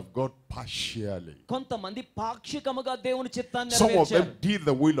the will of God partially. కొంతమంది పాక్షికముగా దేవుని చిత్తాన్ని Some of నెరవేర్చారు. them did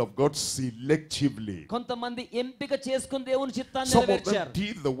the will of God selectively. కొంతమంది ఎంపిక చేసుకుని దేవుని చిత్తాన్ని Some of them నెరవేర్చారు.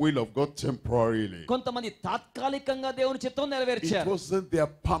 did the will of God temporarily. కొంతమంది తాత్కాలికంగా దేవుని చిత్తం It నెరవేర్చారు. wasn't their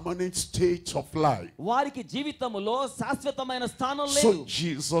permanent state of life. వారికి జీవితములో శాశ్వతమైన స్థానం So లేదు.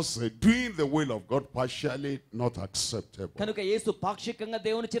 Jesus said, doing the will of God partially, not acceptable. కనుక యేసు పాక్షికంగా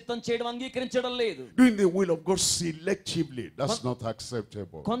దేవుని చిత్తం చేయడం అంగీకరించడం లేదు. Doing the will of God selectively, that's not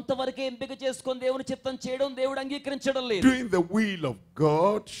acceptable. కొంతవరకే ఎంపిక చేసుకొని దేవుని చిత్తం చేయడం దేవుడు అంగీకరించడం లేదు. Doing the will of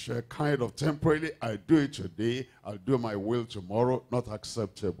God, kind of temporarily, I do it today, I'll do my will tomorrow, not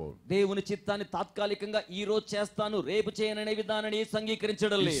acceptable. దేవుని చిత్తాన్ని తాత్కాలికంగా ఈ రోజు చేస్తాను, రేపు చేయననే విధానాన్ని యేసు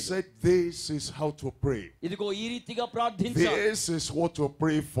అంగీకరించడం He లేదు. said, this is how to pray. ఇదిగో ఈ రీతిగా ప్రార్థించాలి, This is what to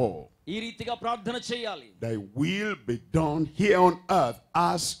pray for. ఈ రీతిగా ప్రార్థన చేయాలి. Thy will be done here on earth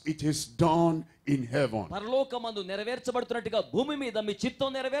as it is done in heaven. పరలోకమందు నెరవేర్చబడుతున్నట్టుగా భూమి మీద మీ చిత్తం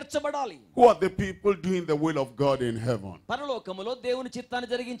నెరవేర్చబడాలి. Who are the people doing the will of God in heaven? పరలోకములో దేవుని చిత్తాన్ని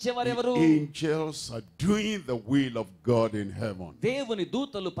జరిగించే వారు ఎవరు? The angels are doing the will of God in heaven. దేవుని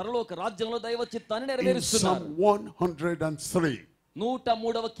దూతలు పరలోక రాజ్యంలో దైవ చిత్తాన్ని In నెరవేరుస్తున్నారు. Psalm 103,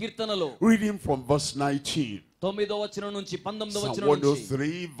 103వ కీర్తనలో reading from verse 19. 9వ వచనం నుంచి 19వ Psalm వచనం నుంచి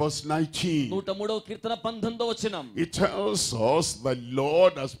 103, verse 19. 103వ కీర్తన 19వ వచనం. It tells us the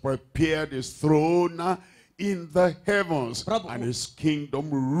Lord has prepared his throne in the heavens, and his kingdom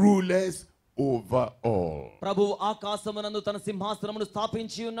ruleth over all. ప్రభువు ఆకాశమునందు తన సింహాసనమును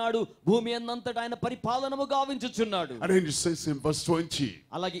స్థాపించి ఉన్నాడు, భూమి అంతటా ఆయన పరిపాలనము గావించుచున్నాడు. And then it says in verse 20,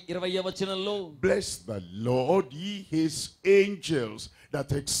 అలాగే 20వ వచనంలో, bless the Lord, ye his angels that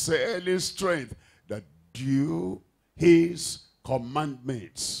excel in strength, that do his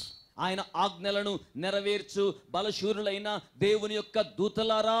commandments. ఆయన ఆజ్ఞలను నెరవేర్చు బలశూరులైన దేవుని యొక్క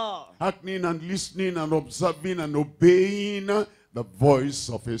దూతలారా, Hearkening and listening and observing and obeying the voice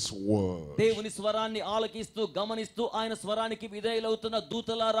of his word. దేవుని స్వరాన్ని ఆలకిస్తూ గమనిస్తూ ఆయన స్వరానికి విధేయులవుతున్న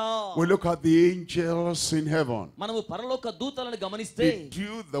దూతలారా. We look at the angels in heaven. మనము పరలోక దూతలను గమనిస్తే They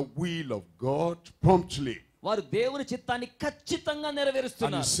do the will of God promptly. వారు దేవుని చిత్తాన్ని ఖచ్చితంగా And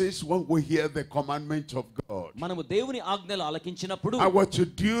నెరవేరుస్తున్నారు. it says when we hear the commandment of God, మనము దేవుని ఆజ్ఞలు ఆలకించినప్పుడు I want to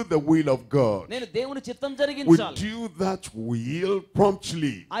do the will of God. నేను దేవుని చిత్తం We జరిగించాలి. do that will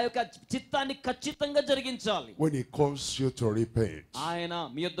promptly ఆ యొక్క చిత్తాన్ని ఖచ్చితంగా జరిగించాలి. when he calls you to repent. ఆయన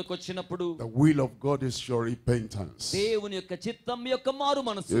మీ యొద్దకు వచ్చినప్పుడు The will of God is your repentance. దేవుని యొక్క చిత్తం మీ యొక్క మారు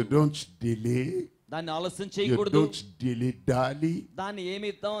మనసు. You don't delay. దాన్ని ఆలస్యం You చేయకూడదు. don't dilly-dally. దాన్ని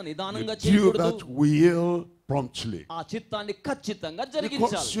ఏమిద్దాం You నిదానంగా do చేయకూడదు. that will promptly. ఆ చిత్తాన్ని ఖచ్చితంగా He calls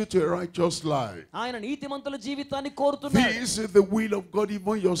జరిగించాలి. you to a righteous life. ఆయన నీతిమంతుల జీవితాన్ని కోరుతున్నాడు. This is the will of God,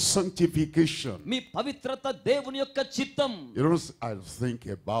 even your sanctification. మీ పవిత్రత దేవుని యొక్క చిత్తం. You know, I'll think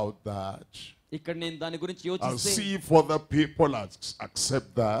about that. ఇక్కడ నేను దాని గురించి I'll యోచిస్తే see if other people accept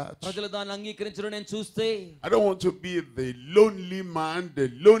that. ప్రజలు దాన్ని అంగీకరించడం నేను చూస్తే I don't want to be the lonely man, the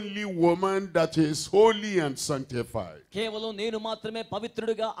lonely woman that is holy and sanctified. కేవలం నేను మాత్రమే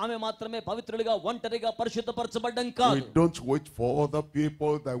పవిత్రుడిగా ఆమె మాత్రమే పవిత్రుడిగా ఒంటరిగా పరిశుద్ధపరచబడ్డం We కాదు. don't wait for other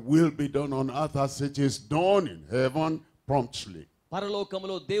people that will be done on earth as it is done in heaven promptly.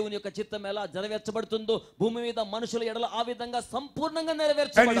 పరలోకములో దేవుని యొక్క చిత్తం ఎలా నెరవేర్చబడుతుందో భూమి మీద మనుషుల ఎడల ఆ విధంగా సంపూర్ణంగా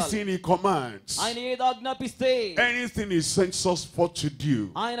నెరవేర్చబడాలి. Anything he commands, ఆయన ఏది ఆజ్ఞాపిస్తే anything he sends us for to do,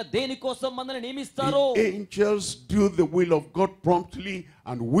 ఆయన దేని కోసం మనల్ని నియమిస్తారో the angels do the will of God promptly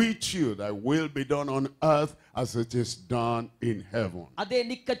and with you that will be done on earth as it is done in heaven. అదే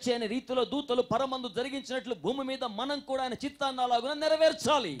నిక్కచ్చైన రీతిలో దూతలు పరమందు జరిగించినట్లు భూమి మీద మనం కూడా ఆయన చిత్తాన్ని అలాగున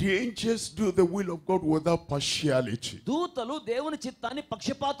నెరవేర్చాలి. The angels do the will of God without partiality, దూతలు దేవుని చిత్తాన్ని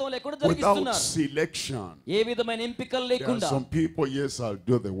పక్షపాతం లేకుండా without జరిగిస్తున్నారు. selection. ఏ విధమైన ఎంపికలు There are లేకుండా. some people, yes, I'll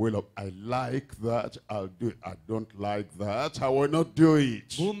do the will of, I like that, I'll do it. I don't like that, I will not do it.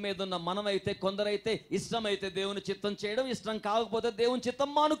 భూమి మీద ఉన్న మనమైతే కొందరైతే ఇష్టమైతే దేవుని చిత్తం చేయడం, ఇష్టం కాకపోతే దేవుని చిత్తం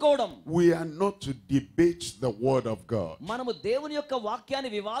మానుకోవడం. We are not to debate the word of God. మనము దేవుని యొక్క వాక్యాన్ని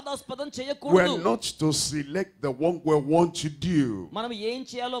వివాదాస్పదం We చేయకూడదు. are not to select the one we want to do. మనం ఏం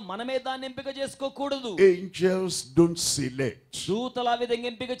చేయాలో మనమే దాన్ని ఎంపిక చేసుకోకూడదు. Angels don't select. దూతలు ఆ విధంగా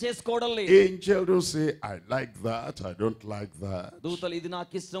ఎంపిక చేసుకోవడం లేదు. Angels don't say, I like that, I don't like that. దూతలు ఇది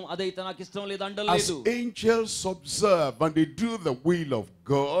నాకు ఇష్టం అదైతే నాకు ఇష్టం లేదు As అంటలేదు. angels observe and they do the will of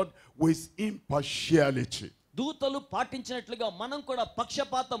God with impartiality. దూతలు పాటించినట్లుగా మనం కూడా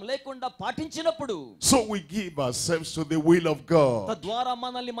పక్షపాతం లేకుండా పాటించినప్పుడు So we give ourselves to the will of God. తద్వారా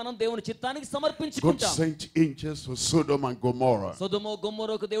మనల్ని మనం దేవుని చిత్తానికి God సమర్పించుకుంటాం. sent angels to Sodom and Gomorrah, సొదొమ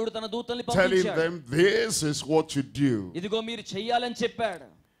గొమొర్రాకు దేవుడు తన దూతల్ని telling పంపించాడు. them, this is what you do. ఇదిగో మీరు చెయ్యాలని చెప్పాడు.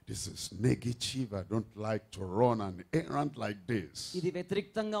 This is negative. I don't like to run an errand like this. ఇది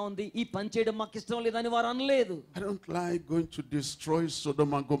వ్యతిరేక్తంగా ఉంది, ఈ పని చేయడం మాకు ఇష్టం లేదని వారు అనలేదు. I don't like going to destroy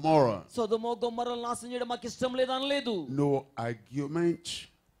Sodom and Gomorrah. సొదొమ గొమొర్రాను నాశనం చేయడం మాకు ఇష్టం లేదు అనలేదు. No argument,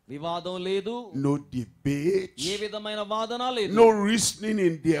 వివాదం లేదు, no debate, ఏ విధమైన వాదన లేదు. no reasoning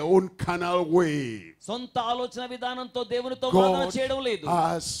in their own carnal way. సొంత ఆలోచన విధానంతో దేవునితో వాదన God చేయడం లేదు.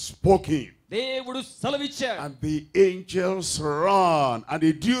 has spoken. దేవుడు సెలవిచ్చాడు. And the angels run and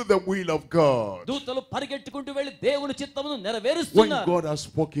they do the will of God. దూతలు పరిగెట్టుకుంటూ వెళ్లి దేవుని చిత్తమును When నెరవేరుస్తున్నారు. God has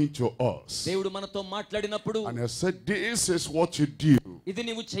spoken to us దేవుడు మనతో మాట్లాడినప్పుడు and has said, this is what you do, ఇది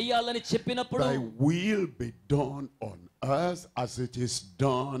నీవు చెయ్యాలని చెప్పినప్పుడు thy will be done on earth as it is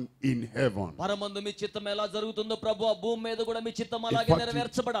done in heaven. పరమందు మీ చిత్తం ఎలా జరుగుతుందో ప్రభు ఆ భూమి మీద కూడా మీ చిత్తం In అలాగే fact,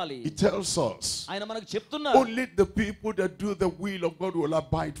 నెరవేర్చబడాలి. it tells us ఆయన మనకు చెప్తున్నారు. only the people that do the will of God will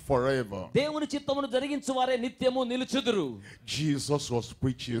abide forever. దేవుని చిత్తమును జరిగించు వారే నిత్యము నిలుచుదురు. Jesus was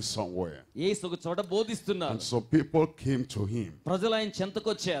preaching somewhere యేసు ఒక చోట బోధిస్తున్నారు. and some people came to him. ప్రజలు ఆయన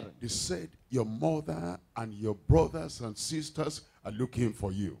చెంతకొచ్చారు. They said, your mother and your brothers and sisters are looking for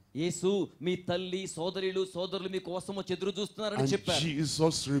you. యేసు మీ తల్లి సోదరులు సోదరులు మీ కోసం ఎదురు చూస్తున్నారని And చెప్పారు.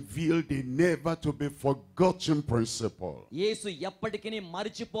 Jesus revealed a never to be forgotten principle. యేసు ఎప్పటికీ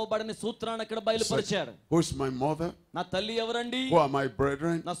మరిచిపోబడని సూత్రాన్ని అక్కడ బయలుపరిచారు. Who's my mother? నా తల్లి ఎవరండి? Who are my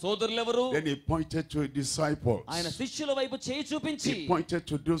brethren? నా సోదరులు ఎవరు? Then he pointed to his disciples. ఆయన శిష్యుల వైపు చేయి చూపించి He pointed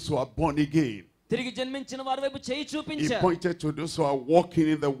to those who are born again. తిరిగి జన్మించిన వారి వైపు చేయి He చూపించారు. pointed to those who are walking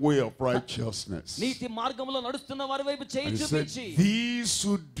in the way of righteousness. నీతి మార్గంలో నడుస్తున్న వారి వైపు చేయి And he said, చూపించి these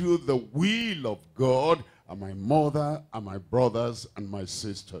who do the will of God are my mother and my brothers and my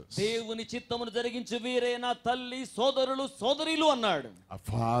sisters. దేవుని చిత్తమును జరిగించు వీరే నా తల్లి సోదరులు సోదరీలు అన్నాడు. Our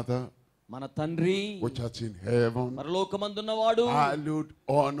Father మన తండ్రి which art in heaven, పరలోకమందున్నవాడు, hallowed,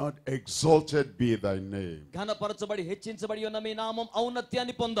 honored, exalted be thy name. ఘనపరచబడి హెచ్చించబడి ఉన్న మీ నామం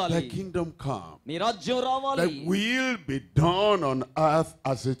ఔన్నత్యాన్ని పొందాలి. Thy kingdom come. నీ రాజ్యం రావాలి. Thy will be done on earth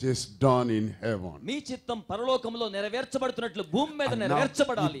as it is done in heaven. మీ చిత్తం పరలోకంలో నెరవేర్చబడుతున్నట్లు భూమి మీద And now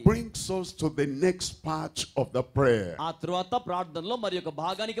నెరవేర్చబడాలి. it brings us to the next part of the prayer. ఆ తరువాత ప్రార్థనలో మరి ఒక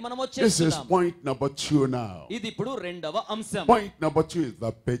భాగానికి మనం This is వచ్చేస్తున్నాం. point number 2 now. ఇది ఇప్పుడు రెండవ అంశం. Point number 2 is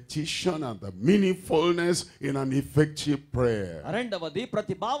the petition petition and the meaningfulness in an effective prayer. రెండవది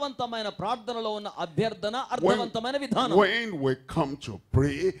ప్రతిభావంతమైన ప్రార్థనలో ఉన్న అభ్యర్థన అర్థవంతమైన విధానం. When we come to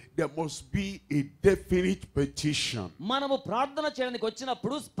pray, there must be a definite petition. మనము ప్రార్థన చేయడానికి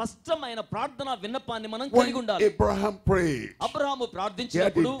వచ్చినప్పుడు స్పష్టమైన ప్రార్థన విన్నపాన్ని మనం కలిగి ఉండాలి. When Abraham prayed, Abraham he had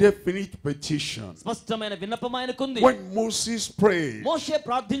ప్రార్థించినప్పుడు a definite petition. స్పష్టమైన విన్నపం ఆయనకుంది. When Moses prayed, Moshe there was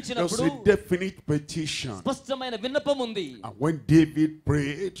ప్రార్థించినప్పుడు a definite petition. స్పష్టమైన విన్నపం ఉంది. And when David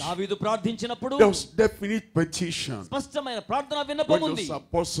prayed, దావీదు ప్రార్థించినప్పుడు there was definite petition. స్పష్టమైన ప్రార్థన విన్నపం When ఉంది. those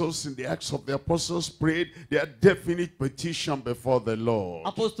apostles in the Acts of the Apostles prayed, they had definite petition before the Lord.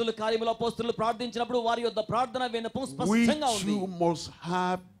 అపోస్తలుల కార్యములో అపోస్తలులు ప్రార్థించినప్పుడు వారి యొక్క ప్రార్థన విన్నపం We స్పష్టంగా ఉంది. too must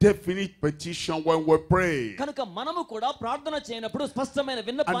have definite petition when we pray. కనుక మనము కూడా ప్రార్థన చేయనప్పుడు స్పష్టమైన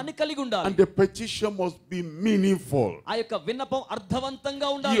విన్నపాన్ని కలిగి ఉండాలి. And the petition must be meaningful. ఆ యొక్క విన్నపం అర్థవంతంగా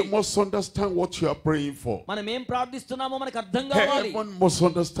ఉండాలి. You must understand what you are praying for. మనం ఏం ప్రార్థిస్తున్నామో మనకు అర్థం కావాలి. Heaven must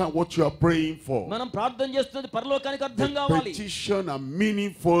understand what you are praying for. మనం ప్రార్థన చేస్తున్నది పరలోకానికి అర్థం The కావాలి. petition and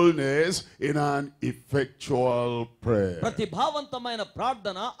meaningfulness in an effectual prayer. ప్రతిభావంతమైన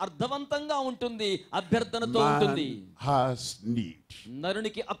ప్రార్థన అర్థవంతంగా ఉంటుంది, అభ్యర్థనతో ఉంటుంది. Man has need.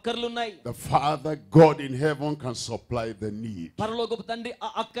 నరునికి అక్కర్లున్నాయి. The Father God in heaven can supply the need. పరలోకపు తండ్రి ఆ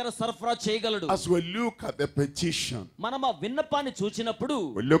అక్కర సరఫరా చేయగలడు. As we look at the petition, మనం ఆ విన్నపాన్ని చూచినప్పుడు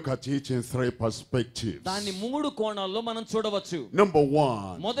we look at it in three perspectives. దాన్ని 3 కోణాల్లో మనం చూడవచ్చు. Number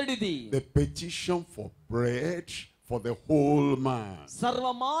one, మొదటిది the petition for bread for the whole man.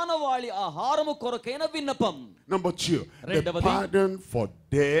 సర్వమానవాళి ఆహారము కొరకైన విన్నపం. Number two, the రెండవది, pardon for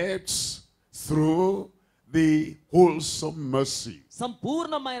debts through the wholesome mercy.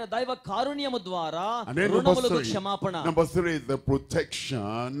 సంపూర్ణమైన దైవ కారుణ్యము ద్వారా And then number రుణములకు three, క్షమాపణ. the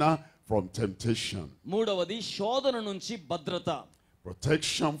protection from temptation. మూడవది శోధన నుంచి భద్రత.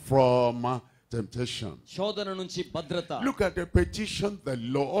 Protection from temptation. శోధన నుంచి భద్రత. Look at the petition the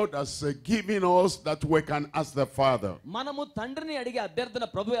Lord has given us that we can ask the Father. మనము తండ్రిని అడిగే అభ్యర్థన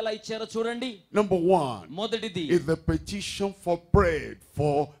ప్రభు ఎలా ఇచ్చారో చూడండి. Number one, మొదటిది is the petition for bread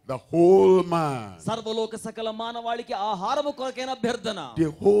for the whole man. సర్వలోక సకల మానవాళికి ఆహారము కొరకైన అభ్యర్థన. The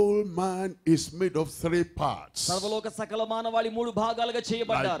whole man is made of 3 parts. సర్వలోక సకల మానవాళి 3 భాగాలుగా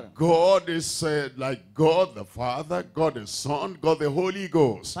చేయబడ్డారు. Like God is like God the Father, God the Son, God the Holy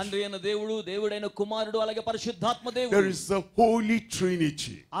Ghost. తండ్రి అయిన దేవుడు, దేవుడైన కుమారుడు, అలాగే పరిశుద్ధాత్మ దేవుడు. There is the Holy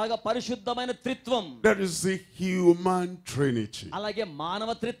Trinity. అలాగే పరిశుద్ధమైన త్రిత్వం. There is the human Trinity. అలాగే మానవ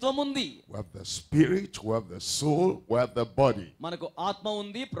త్రిత్వం ఉంది. We have the spirit, we have the soul, we have the body. మనకు ఆత్మ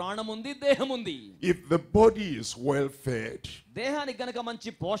ఉంది, ప్రాణం ఉంది, దేహం ఉంది. If the body is well fed, దేహానికి గనక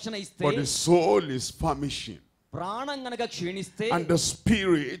మంచి పోషణ ఇస్తే, but the soul is famishing, ప్రాణం గనక క్షీణిస్తే, and the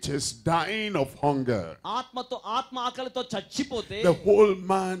spirit is dying of hunger, ఆత్మ ఆకలితో చచ్చిపోతే, the whole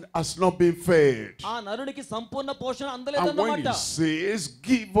man has not been fed. ఆ నరునికి సంపూర్ణ పోషణ And when అందలేదన్నమాట. he says,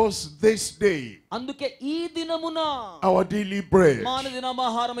 give us this day అందుకే ఈ దినమున our daily bread, మాన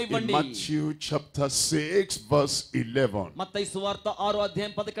దినమాహారం in ఇవ్వండి. Matthew chapter 6 verse 11, మత్తయి సువార్త 6వ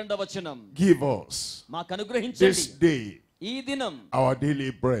అధ్యాయం 11వ వచనం. give us మాకు this అనుగ్రహించండి day ఈ దినం our daily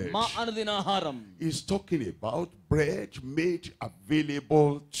bread. మా అనుదిన ఆహారం. He's talking about bread made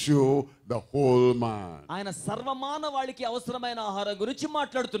available to the whole man. ఆయన సర్వమానవాళికి అవసరమైన ఆహారం గురించి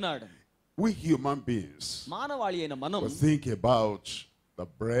మాట్లాడుతున్నాడు. We human beings, మానవాళి అయిన మనం we think about the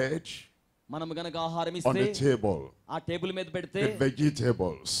bread మనం గనక ఆహారం on ఇస్తే, the table, ఆ టేబుల్ మీద పెడితే, the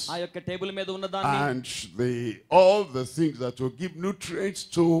vegetables, ఆ యొక్క టేబుల్ మీద ఉన్న దాన్ని, and all the things that will give nutrients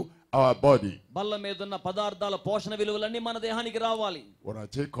to our body. బల్ల మీద ఉన్న పదార్థాల పోషణ విలువలన్నీ మన దేహానికి రావాలి. When I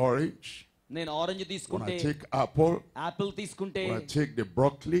take orange, నేను ఆరెంజ్ when తీసుకుంటే, I take apple, యాపిల్ తీసుకుంటే, when I take the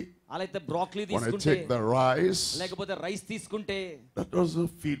broccoli, అలాగే బ్రోకలీ when I తీసుకుంటే, take the rice, లేకపోతే రైస్ తీసుకుంటే, that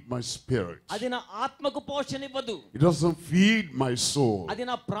doesn't feed my spirit. అది నా ఆత్మకు పోషణ ఇవ్వదు. It doesn't feed my soul. అది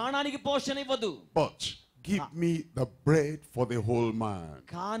నా ప్రాణానికి పోషణ ఇవ్వదు. But give me the bread for the whole man.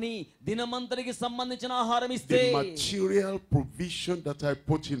 కానీ దినమంతరికి సంబంధించిన ఆహారం ఇస్తే, The material provision that I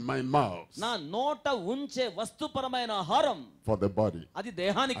put in my mouth నా నోట ఉంచే వస్తుపరమైన ఆహారం for the body. అది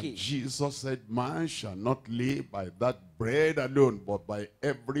దేహానికి. And Jesus said, man shall not live by that bread alone, but by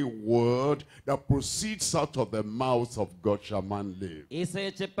every word that proceeds out of the mouth of God shall man live.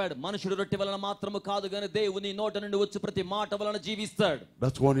 యేసయ్య చెప్పాడు, మనుషుడు రొట్టె వలన మాత్రము కాదు గాని దేవుని నోట నుండి వచ్చు ప్రతి మాట వలన జీవిస్తాడు.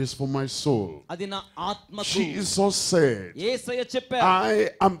 That one is for my soul. అది నా ఆత్మకు. Jesus said, యేసయ్య చెప్పాడు, I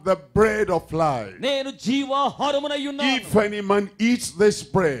am the bread of life. నేను జీవాహారమునై ఉన్నాను. If any man eats this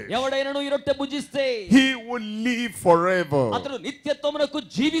bread, ఎవడైనను ఈ రొట్టె భుజిస్తే he will live forever. అతడు నిత్యత్వమునకు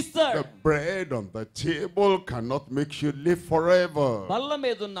జీవిస్తాడు. The bread on the table cannot make you live forever. బల్ల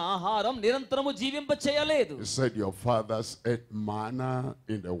మీద ఉన్న ఆహారం నిరంతరము జీవింప చేయలేదు. He said your fathers ate manna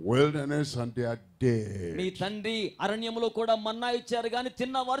in the wilderness and they are dead. మీ తండ్రి అరణ్యములో కూడా మన్నా ఇచ్చారు గాని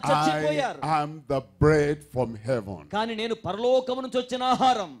తిన్నవారు చచ్చిపోయారు. I am the bread from heaven. కానీ నేను పరలోకము నుంచి వచ్చిన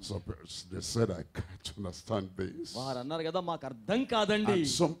ఆహారం. So they said, I can't understand this. వారు అన్నారు కదా మాకు అర్థం కాదండి.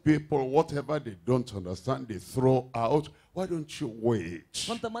 And some people, whatever they don't understand, they throw out. Why don't you wait?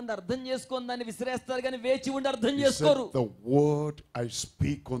 కొంతమంది అర్థం చేసుకొని దాన్ని విసిరేస్తారు కానీ వేచి ఉండి అర్థం He చేసుకోరు. said, the word I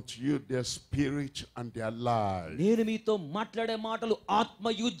speak unto you, their spirit and their life. నేను మీతో మాట్లాడే మాటలు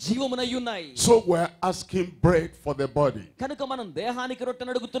ఆత్మయు జీవమునై ఉన్నాయి. So we're asking bread for the body, కనుక మనం దేహానికి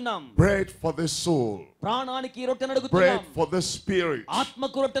రొట్టెను అడుగుతున్నాం, bread for the soul, ప్రాణానికి రొట్టెను bread అడుగుతున్నాం, for the spirit,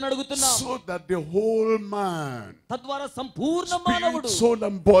 ఆత్మకు రొట్టెను అడుగుతున్నాం. so that the whole man, తద్వారా సంపూర్ణ spirit, మానవుడు soul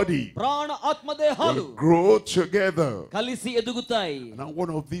and body ప్రాణ ఆత్మ దేహాలు will grow together. కలిసి ఎదుగుతాయి. And on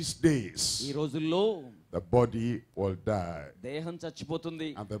one of these days, ఈ రోజుల్లో the body will die దేహం చచ్చిపోతుంది,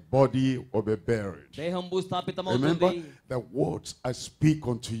 and the body will be buried. దేహం Remember, భూస్థాపితమవుతుంది. the words I speak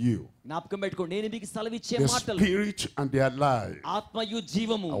unto you, జ్ఞాపకం పెట్టుకోండి, నేను మీకు సెలవిచ్చే the మాటలు spirit and their life. ఆత్మయు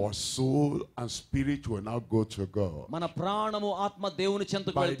జీవము. Our soul and spirit will now go to God. మన ప్రాణము ఆత్మ దేవుని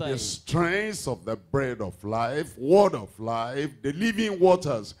చెంతకు By వెళ్తాయి. the strength of the bread of life, word of life, the living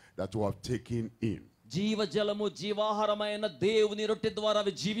waters that you have taken in. జీవజలము జీవాహారమైన దేవుని రొట్టె ద్వారా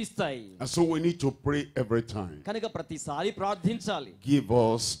అవి జీవిస్తాయి. And so we need to pray every time. కనుక ప్రతిసారి ప్రార్థించాలి. Give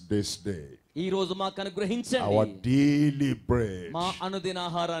us this day ఈ రోజు మాకు our అనుగ్రహించండి daily bread. మా అనుదిన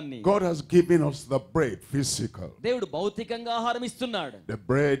ఆహారాన్ని. God has given us the bread physical, దేవుడు భౌతికంగా ఆహారం ఇస్తున్నాడు. the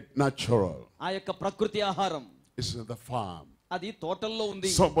bread natural. ఆ యొక్క ప్రకృతి ఆహారం It's in the farm. అది తోటల్లో ఉంది.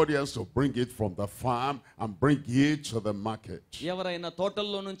 Somebody has to bring it from the farm and bring it to the market. ఎవరైనా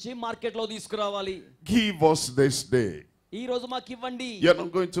తోటల్లో నుంచి మార్కెట్ లో తీసుకురావాలి. Give us this day. ఈ రోజు మాకు ఇవ్వండి. You're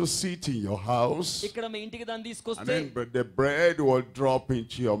not going to sit in your house ఇక్కడ మీ ఇంటికి దాన్ని and తీసుకొస్తే then the bread will drop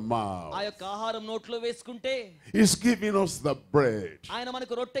into your mouth. ఆ యొక్క ఆహారం నోట్లో వేసుకుంటే He's giving us the bread. ఆయన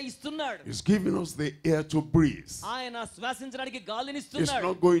మనకు రొట్టె ఇస్తున్నాడు. He's giving us the air to breathe. ఆయన శ్వాసించడానికి గాలిని He's ఇస్తున్నాడు.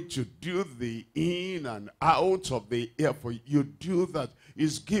 not going to do the in and out of the air for you. Do that.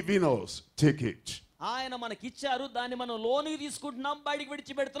 He's giving us. Take it. ఆయన మనకి ఇచ్చారు, దాన్ని మనం లోనికి తీసుకుంటున్నాం, బయటికి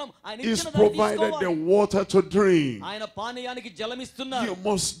విడిచిపెడుతున్నాం. ఆయన He's ఇచ్చిన దాన్ని provided the తీసుకోవాలి. water to drink. ఆయన పానీయానికి జలం ఇస్తున్నారు. You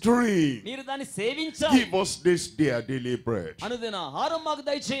must drink. మీరు దాన్ని సేవించాలి. Give us this day our daily bread. అనుదిన ఆహారం మాకు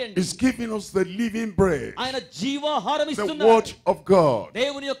దయచేయండి. He's giving us the living bread, ఆయన జీవాహారం the ఇస్తున్నారు. word of God.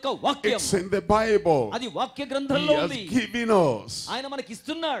 దేవుని యొక్క వాక్యం It's in the Bible. అది వాక్య He గ్రంథంలో has ఉంది. given us. ఆయన మనకి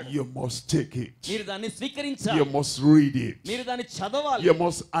ఇస్తున్నాడు. You must take it. మీరు దాన్ని You స్వీకరించాలి. must read it. మీరు దాన్ని చదవాలి. You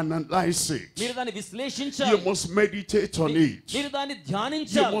must analyze it. మీరు దాన్ని You విశ్లేషించాలి. must meditate on it. మీరు దాన్ని You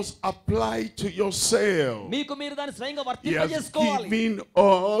ధ్యానించాలి. must apply to yourself. మీకు మీరు దాన్ని స్వయంగా He has వర్తింపజేసుకోవాలి. given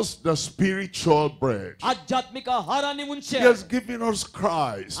us the spiritual bread. ఆధ్యాత్మిక ఆహారాన్ని He ఉంచాడు. has given us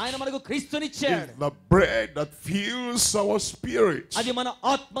Christ. ఆయన మనకు క్రీస్తునిచ్చాడు. It's the bread that fills our spirit. అది మన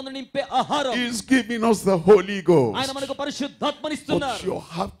ఆత్మను నింపే ఆహారం. He is giving us the Holy Ghost. ఆయన మనకు But పరిశుద్ధాత్మనిస్తున్నారు. you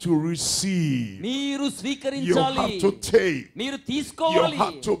have to receive. మీరు You స్వీకరించాలి. have to take. మీరు You తీసుకోవాలి.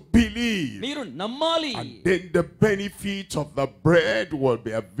 have to believe. మీరు నమ్మాలి. And then the benefit of the bread will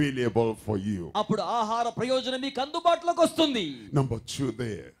be available for you. అప్పుడు ఆహార ప్రయోజనం మీకు అందుబాటులోకి వస్తుంది. Number 2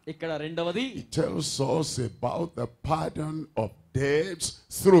 there. ఇక్కడ రెండవది It tells us about the pardon of debts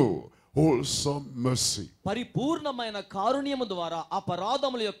through wholesome mercy. పరిపూర్ణమైన కారుణ్యము ద్వారా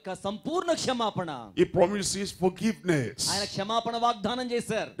అపరాధముల యొక్క సంపూర్ణ క్షమాపణ. He promises forgiveness. ఆయన క్షమాపణ వాగ్దానం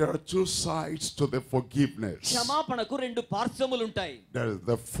చేశారు. There are 2 sides to the forgiveness. క్షమాపణకు 2 పార్శ్వములు ఉంటాయి. There is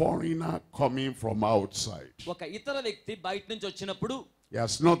the foreigner coming from outside. ఒక ఇతర వ్యక్తి బయట నుంచి వచ్చినప్పుడు He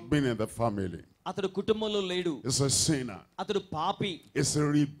has not been in the family. అతడు కుటుంబంలో లేడు. He's a sinner. అతడు పాపి. He's a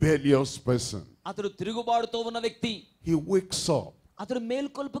rebellious person. అతడు తిరుగుబాటుతో ఉన్న వ్యక్తి. He wakes up. అతడు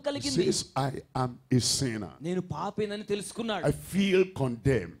మేల్కొల్పు He కలిగింది. says, I am a sinner. నేను పాపినని తెలుసుకున్నాడు. I feel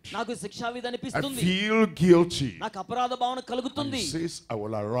condemned. నాకు శిక్షావిధి I అనిపిస్తుంది. feel guilty. నాకు అపరాధ భావన And కలుగుతుంది. he says, I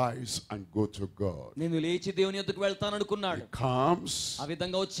will arise and go to God. నేను లేచి దేవుని యొద్దకు వెళ్తాననుకున్నాడు. He comes. ఆ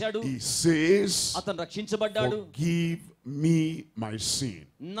విధంగా వచ్చాడు. He says, అతను రక్షించబడ్డాడు. forgive me my sin.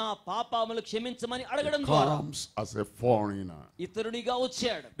 నా పాపములు క్షమించమని అడగడం He ద్వారా comes as a foreigner. ఇతరునిగా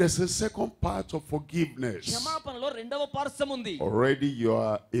వచ్చాడు. There's a second part of forgiveness. క్షమాపణలో రెండవ పార్శ్వం ఉంది. Already you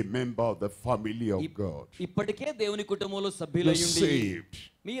are a member of the family of God. ఇప్పటికే దేవుని కుటుంబంలో You're సభ్యులయ్యుండి saved.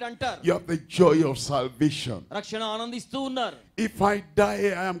 మీరంటారు You have the joy of salvation. రక్షణ ఆనందిస్తూ ఉన్నారు. If I die,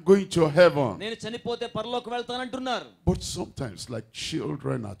 I am going to heaven. నేను చనిపోతే పరలోకి వెళ్తానంటున్నారు. But sometimes, like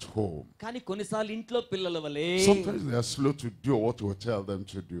children at home, కానీ కొన్నిసార్లు ఇంట్లో పిల్లల వలె sometimes they are slow to do what we tell them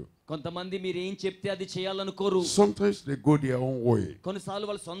to do. కొంతమంది మీరు ఏం చెప్తే అది చేయాలనుకోరు. Sometimes they go their own way. కొన్నిసార్లు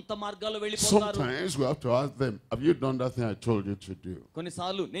వాళ్ళు సొంత మార్గాల్లో వెళ్ళిపోతారు. Sometimes we have to ask them, have you done that thing I told you to do?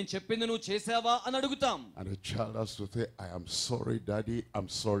 కొన్నిసార్లు నేను చెప్పింది నువ్వు చేసావా అని అడుగుతాం. And the child has to say, I am sorry daddy, I'm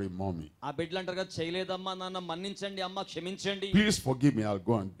sorry mommy. ఆ బిడ్డలు అంటారు కదా, చేయలేదమ్మా నాన్న, మన్నించండి అమ్మ, క్షమించండి. Please forgive me, I'll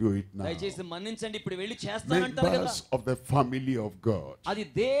go and do it now. దయచేసి మన్నించండి, ఇప్పుడు వెళ్ళి చేస్తానంటారు కదా. Members of the family of God. అది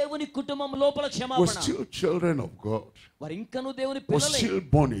దేవుని కుటుంబం లోపల We're క్షమాపణ. still children of God. వారు ఇంకను దేవుని We're పిల్లలే, still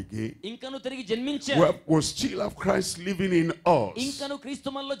born again. ఇంకను తిరిగి జన్మించారు, We still have Christ living in us. ఇంకను క్రీస్తు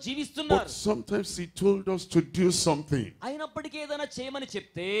మనలో But జీవిస్తున్నారు. sometimes he told us to do something అయినప్పటికీ ఏదైనా చేయమని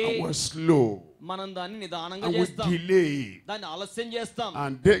చెప్తే and we're slow మనం దాన్ని నిదానంగా and we చేస్తాం, delay, దాన్ని ఆలస్యం చేస్తాం.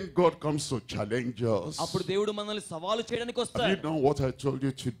 and then God comes to challenge us. అప్పుడు దేవుడు మనల్ని సవాలు చేయడానికి Have వస్తాడు. you done what I told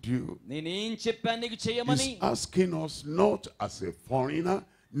you to do? నేనేం చెప్పాను నీకు చేయమని. He's asking us not as a foreigner,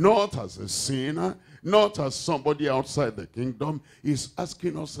 not as a sinner, not as somebody outside the kingdom. He's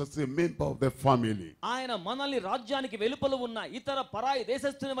asking us as a member of the family. ఆయన మనల్ని రాజ్యానికి వెలుపల ఉన్న ఇతర పరాయి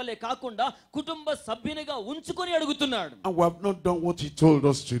దేశస్థుని వల్లే కాకుండా కుటుంబ సభ్యునిగా ఉంచుకొని అడుగుతున్నాడు. And we have not done what he told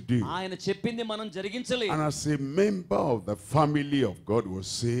us to do. ఆయన చెప్పింది మనం జరిగించలేదు. And as a member of the family of God will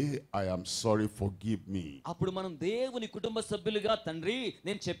say, I am sorry, forgive me. అప్పుడు మనం దేవుని కుటుంబ సభ్యులుగా, తండ్రి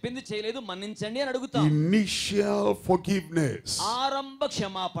నేను చెప్పింది చేయలేదు, మన్నించండి అని అడుగుతాం. Initial forgiveness. ఆరంభ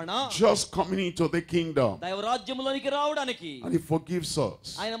క్షమాపణ. Just coming into the kingdom. దైవరాజ్యములోనికి రావడానికి And he forgives us.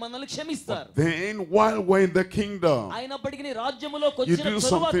 ఆయన మనల్ని క్షమిస్తారు. Then while we're in the kingdom, అయినప్పటికీ నీ రాజ్యములోకి you వచ్చిన do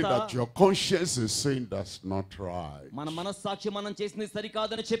something తరువాత that your conscience is saying that's not right. మన మనస్సాక్షి మనం చేసింది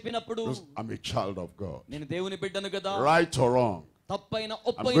సరికాదని చెప్పినప్పుడు, Because I'm a child of God. నేను దేవుని బిడ్డను కదా, Right or wrong, తప్పైన I'm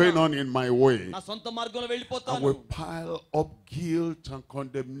going ఒప్పైన on in my way. నా సొంత మార్గంలో And వెళ్ళిపోతాను. we pile up guilt and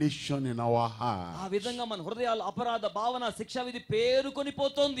condemnation in our ఆ heart. విధంగా మన హృదయాలు అపరాధ భావన, శిక్షా విధి పేరుకొని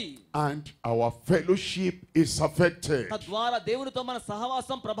పోతోంది. And our fellowship is affected. తద్వారా దేవునితో మన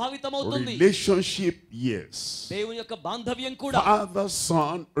సహవాసం ప్రభావితమవుతుంది. Relationship, yes. దేవుని యొక్క బాంధవ్యం కూడా,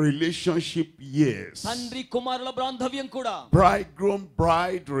 Father-son relationship, yes. తండ్రి కుమారుల బాంధవ్యం కూడా, Bridegroom,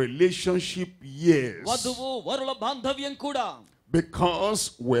 bride relationship, yes. వధువు వరుల బాంధవ్యం కూడా. Because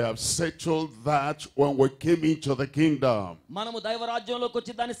we have settled that when we came into the kingdom. మనము దైవరాజ్యంలోకి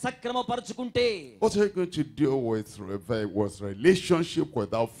వచ్చి దాన్ని సక్రమపరచుకుంటే, What are you going to do with relationship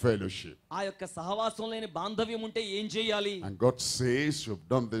without fellowship? ఆ యొక్క సహవాసం లేని బాంధవ్యం ఉంటే ఏం చేయాలి? And God says, you've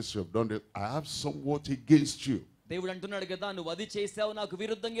done this, you've done it. I have somewhat against you. దేవుడు అంటున్నాడు కదా, నువ్వు అది చేసావు, నాకు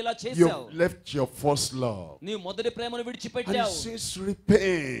విరుద్ధంగా ఇలా చేసావు, You've left your first love. నీవు మొదటి ప్రేమను And he విడిచిపెట్టావు. says,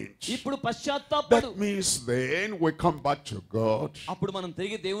 repent. ఇప్పుడు పశ్చాత్తాపడు. That means then we come back to God. అప్పుడు మనం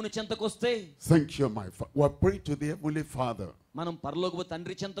తిరిగి దేవుని చెంతకు వస్తే, Thank you, my Father. We're praying to the Heavenly Father. మనం పరలోకపు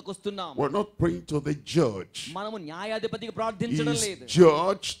తండ్రి చెంతకు వస్తున్నాం. We're not praying to the judge. మనము న్యాయాధిపతికి ప్రార్థించడం He's లేదు.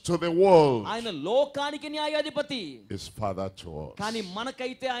 judge to the world. ఆయన లోకానికి న్యాయాధిపతి, His Father to us. కానీ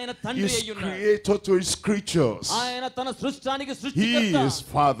మనకైతే ఆయన తండ్రి He's అయ్యున్నాడు. creator to his creatures. ఆయన తన సృష్టానికి He సృష్టికర్త. is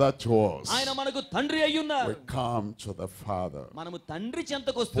Father to us. ఆయన మనకు తండ్రి అయ్యున్నారు. We come to the Father. మనము తండ్రి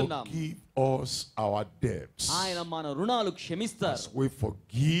చెంతకు వస్తున్నాం. Forgive us our debts. ఆయన మన రుణాలు క్షమిస్తారు. As we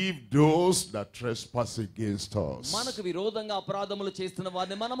forgive those that trespass against us. మనకు విరోధంగా అపరాధములు చేస్తున్న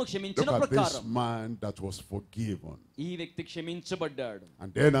వారిని మనము క్షమించిన Look at this ప్రకారం man that was forgiven. ఈ వ్యక్తి క్షమించబడ్డాడు. And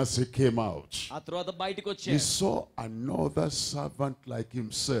then as he came out, ఆ తర్వాత బయటికి he వచ్చాడు. saw another servant like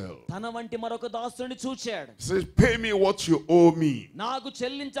himself. తన వంటి మరొక దాసుని చూచాడు. He says, pay me what you owe me. నాకు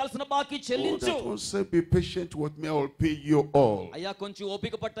చెల్లించాల్సిన బాకీ Oh, చెల్లించు. that one said, be patient with me, I will pay you all. అయ్యా కొంచెం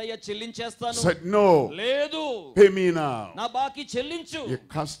ఓపిక పట్టయ్యా, చెల్లించేస్తాను. Said, no, లేదు, pay me now. నా బాకీ చెల్లించు. He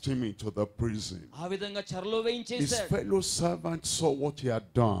cast him into the prison. ఆ విధంగా చెరలో His వేయించేశాడు. fellow servants saw what he had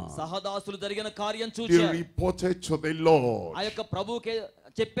done. సహదాసులు జరిగిన కార్యం They చూచారు. reported to the Lord. ఆ యొక్క ప్రభువుకే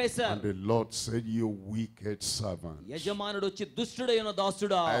చెప్పేశారు. And the Lord said, you wicked servant, యజమానుడు వచ్చి, దుష్టుడైన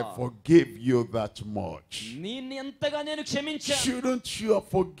దాసుడా, I forgive you that much. నిన్ను ఎంతగా నేను క్షమించాను. Shouldn't you have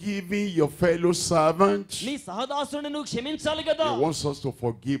forgiven your fellow servant? నీ సహదాసుని నువ్వు క్షమించాలి కదా. He wants us to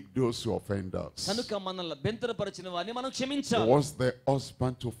forgive those who offend us. కనుక మనల్ని అభ్యంతరపరిచిన వారిని మనం He క్షమించాలి. wants the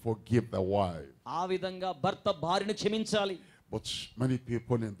husband to forgive the wife. ఆ విధంగా భర్త భార్యను క్షమించాలి. But many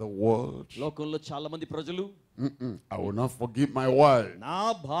people in the world, లోకంలో చాలా మంది ప్రజలు, I will not forgive my wife. నా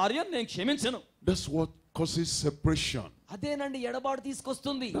భార్య నేను క్షమించను. That's what causes separation. అదేనండి ఎడబాటు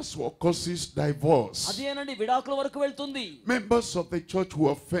తీసుకొస్తుంది. That's what causes divorce. అదేనండి విడాకుల వరకు వెళ్తుంది. Members of the church who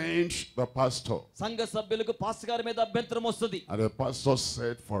offend the pastor. సంఘ సభ్యులకు పాస్టర్ గారి మీద అభ్యంతరం వస్తుంది. And the pastor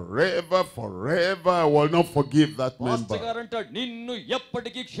said, forever, forever, I will not forgive that member. Pastor గారు అంటాడు, నిన్ను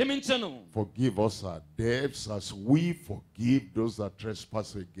ఎప్పటికీ క్షమించను. Forgive us our debts as we forgive those that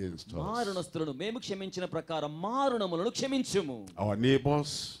trespass against us. మారుణస్తులను మేము క్షమించిన ప్రకారం మారుణములను క్షమించుము. Our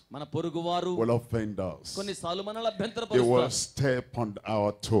neighbors మన పొరుగువారు will offend us. కొన్నిసార్లు మనల్ని They will will నడుస్తారు. step on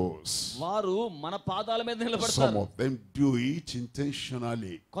our toes. వారు మన పాదాల మీద Some నిలబడతారు. of them do it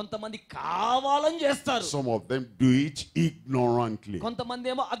intentionally. కొంతమంది కావాలని చేస్తారు. Some of them do it ignorantly. కొంతమంది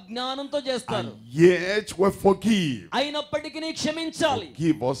ఏమో అజ్ఞానంతో చేస్తారు. And yet we forgive. అయినప్పటికీ క్షమించాలి.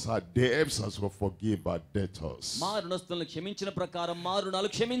 Forgive us our debts as we forgive our debtors. మా రుణస్తులను క్షమించిన ప్రకారం మా రుణాలు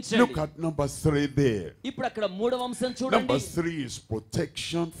క్షమించండి. Look at number 3 there. ఇప్పుడు అక్కడ మూడవ అంశం చూడండి. Number 3 is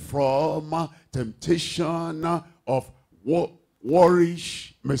protection from temptation of worrish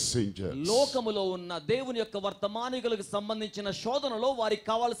messengers. లోకములో ఉన్న దేవుని యొక్క వర్తమానికులకు సంబంధించిన శోధనలో వారికి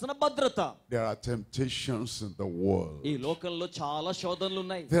కావాల్సిన భద్రత. There are temptations in the world. ఈ లోకంలో చాలా శోధనలు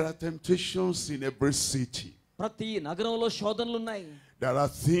ఉన్నాయి. There are temptations in every city. ప్రతి నగరంలో శోధనలు ఉన్నాయి. There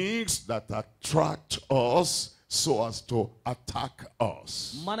are things that attract us so as to attack us.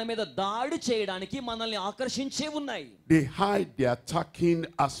 మన మీద దాడి చేయడానికి మనల్ని ఆకర్షించే ఉన్నాయి. They hide the attacking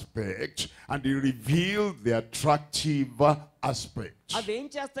aspect and they reveal the attractive aspect. అవేం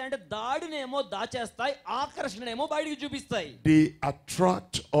చేస్తాయంటే దాడినేమో దాచేస్తాయి, ఆకర్షణనేమో బయటికి చూపిస్తాయి. They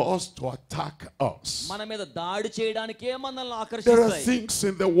attract us to attack us. మన మీద దాడి చేయడానికే మనల్ని There are ఆకర్షిస్తాయి. things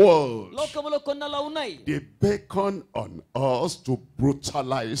in the world. లోకములో కొన్నలా ఉన్నాయి. They beckon on us to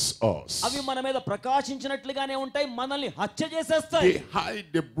brutalize us. అవి మన మీద ప్రకాశించినట్లుగానే ఉంటాయి, మనల్ని హత్య చేసేస్తాయి. They hide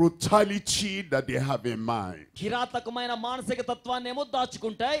the brutality that they have in mind. కిరాతకమైన మానసిక తత్వాన్నేమో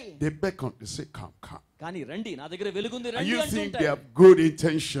దాచుకుంటాయి. They beckon, they say, come, come. కానీ రండి, నా దగ్గర వెలుగుంది, And రండి you think they అంటుంటాయి. have good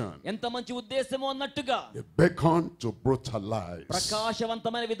intention. ఎంత మంచి ఉద్దేశమో అన్నట్టుగా They beckon to brutalize.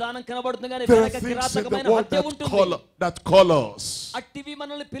 ప్రకాశవంతమైన విధానం కనబడుతుంది కానీ There are వెనక things in కిరాతకమైన the world హత్య ఉంటుంది. that call us. అట్టివి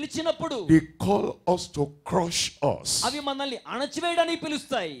మనల్ని పిలిచినప్పుడు They call us to crush us. అవి మనల్ని అణచివేయడానికి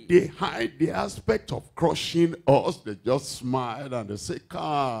పిలుస్తాయి. They hide the aspect of crushing us. They just smile and they say,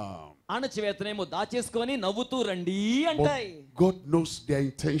 come. అణచివేతనేమో దాచేసుకొని నవ్వుతూ రండి But అంటాయి. God knows their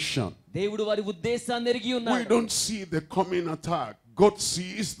intention. దేవుడు వారి ఉద్దేశాన్ని ఎరిగి We ఉన్నాడు. don't see the coming attack. God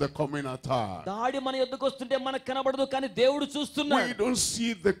sees the coming attack. దాడి మన యొద్దకు వస్తుంటే మనకు కనబడదు కానీ దేవుడు We చూస్తున్నాడు. don't see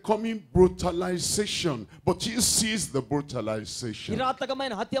the coming brutalization, but He sees the brutalization.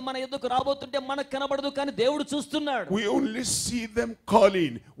 కిరాతకమైన హత్య మన యొద్దకు రాబోతుంటే మనకు కనబడదు కానీ దేవుడు చూస్తున్నాడు. We only see them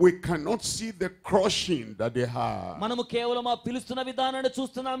calling. We cannot see the crushing that they have. మనము కేవలం ఆ పిలుస్తున్న విధానాన్ని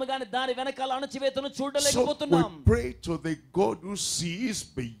చూస్తున్నాము కానీ దాని వెనకాల అణచివేతను So చూడలేకపోతున్నాం. we pray to the God who sees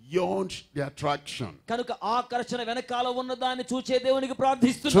beyond the attraction. కనుక ఆకర్షణ వెనకాల ఉన్న దాన్ని చూచే దేవునికి To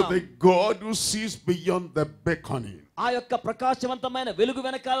ప్రార్థిస్తున్నాం. the God who sees beyond the beckoning. ఆ యొక్క ప్రకాశవంతమైన వెలుగు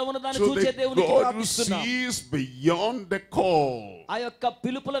వెనకాల ఉన్న దాన్ని To చూచే the దేవునికి God who ప్రార్థిస్తున్నాం. sees beyond the call. ఆ యొక్క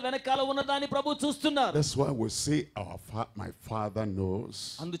పిలుపుల వెనకాల ఉన్న దాన్ని ప్రభు చూస్తున్నారు. That's why we say my Father knows.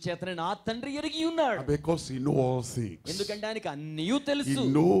 అందుచేతనే నా తండ్రి ఎరిగి ఉన్నాడు. Because He knows all things. ఎందుకంటే ఆయనకి అన్నీ తెలుసు. He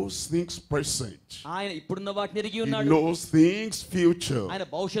knows things present. ఆయన ఇప్పుడున్న వాటిని ఎరిగి He ఉన్నాడు. knows things future. ఆయన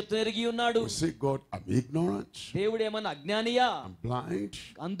భవిష్యత్తును ఎరిగి ఉన్నాడు. We say, God, I'm ignorant. దేవుడు ఏమన్నా అజ్ఞానియా, I'm blind.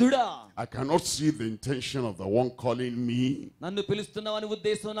 అంధుడా? I cannot see the intention of the one calling me. నన్ను పిలుస్తున్నావని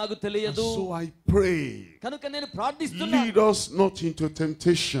ఉద్దేశం నాకు And తెలియదు. so I pray. కనుక నేను ప్రార్థిస్తున్నా, Lead us not into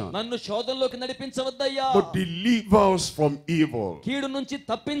temptation, నన్ను శోధనలోకి నడిపించవద్దయ్యా, but deliver us from evil. కీడు నుంచి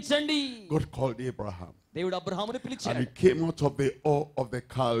తప్పించండి. God called Abraham, దేవుడు అబ్రహాముని and పిలిచాడు. he came out of the awe of the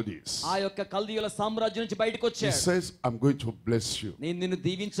Chaldees. ఆ యొక్క కల్దీయుల సామ్రాజ్యం నుంచి బయటకు He వచ్చాడు. says, I'm going to bless you. నేను నిన్ను You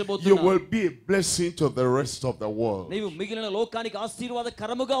దీవించబోతున్నా. will be a blessing to the rest of the world. నీవు మిగిలిన లోకానికి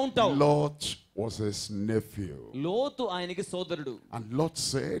ఆశీర్వాదకరముగా ఉంటావు. Lot was his nephew. లోతు ఆయనకి సోదరుడు. And Lot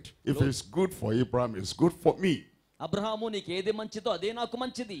said, if it's good for Abraham, it's good for me. Abraham నీకు ఏది మంచిదో అదే నాకు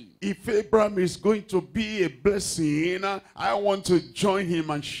మంచిది. If Abraham is going to be a blessing, I want to join him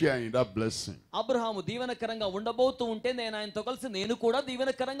and share in that blessing. Abraham దీవెనకరంగా ఉండబోతూ ఉంటే నేను ఆయనతో కలిసి నేను కూడా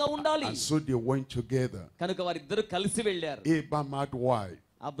దీవెనకరంగా ఉండాలి. And so they went together. కనుక వారిద్దరు కలిసి వెళ్ళారు. Abraham had wife.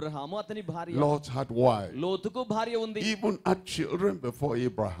 అబ్రహాము అతని భార్య. Lot had wife. లోతుకు భార్య ఉంది. Even had children before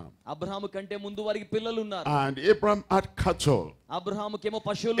Abraham. Abraham కంటే ముందు వారికి పిల్లలు ఉన్నారు. And Abraham had cattle. అబ్రహాముకేమో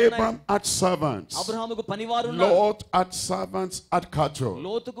పశువులు ఉన్నాయి. Abraham had servants. అబ్రహాముకు పనివారు ఉన్నారు. Lot had servants, had cattle.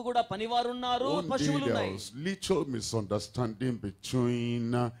 లోతుకు కూడా పనివారు ఉన్నారు, One day పశువులు there ఉన్నాయి. was little misunderstanding between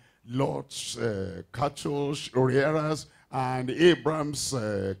Lot's cattle rearers and Abraham's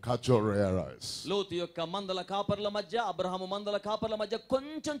cattle rearers. లోతు యొక్క మందల కాపర్ల మధ్య, అబ్రహాము మందల కాపర్ల మధ్య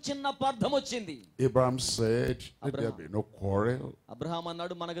కొంచెం చిన్న అపార్థం వచ్చింది. Abraham said, let there be no quarrel. Abraham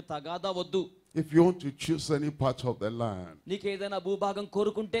అన్నాడు, మనకు తగాదా వద్దు. If you want to choose any part of the land, నీకు ఏదైనా భూభాగం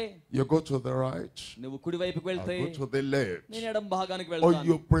కోరుకుంటే you go to the right, నువ్వు కుడి వైపుకి I'll వెళ్తే go to the left. నేను ఎడం భాగానికి Or వెళ్తాను.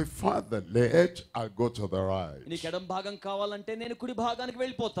 you prefer the left, I'll go to the right. నీకు ఎడం భాగం కావాలంటే నేను కుడి భాగానికి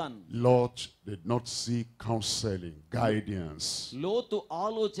వెళ్ళిపోతాను. Lot did not seek counseling, guidance. లోతు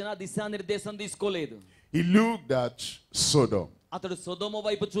ఆలోచన దిశానిర్దేశం తీసుకోలేదు. He looked at Sodom. అతడు సొదొమ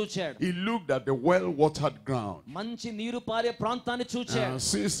వైపు చూచాడు. He looked at the well-watered ground. మంచి నీరు పారే ప్రాంతాన్ని చూచాడు.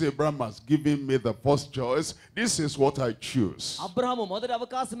 Since Abraham has given me the first choice, this is what I choose. Abraham మొదటి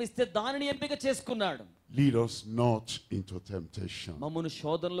అవకాశం ఇస్తే దానిని ఎంపిక చేసుకున్నాడు. Lead us not into temptation. మమ్మును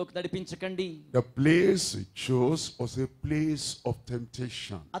శోధనలోకి నడిపించకండి. The place he chose was a place of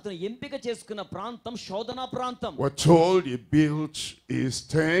temptation. అతను ఎంపిక చేసుకున్న ప్రాంతం శోధన ప్రాంతం. We're told he built his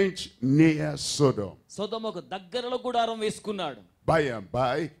tent near Sodom. సొదొమకు దగ్గరలో గుడారం వేసుకున్నాడు. By and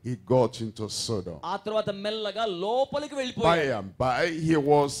by, he got into Sodom. ఆ తర్వాత మెల్లగా లోపలికి By వెళ్ళిపోయాడు. and by, he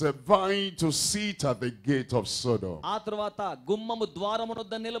was vying to sit at the gate of Sodom. ఆ తర్వాత గుమ్మము ద్వారము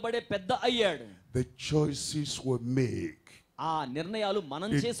వద్ద నిలబడే పెద్ద అయ్యాడు. The choices were made. ఆ నిర్ణయాలు మనం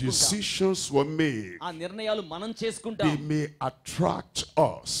The చేసుకుంటాం. decisions were made. ఆ నిర్ణయాలు మనం They చేసుకుంటాం. may attract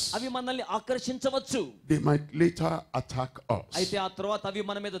us. అవి మనల్ని ఆకర్షించవచ్చు. They might later attack us. అయితే ఆ తర్వాత అవి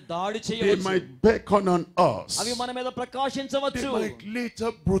మన మీద దాడి They చేయవచ్చు. might beckon on us. అవి మన మీద They ప్రకాశించవచ్చు. might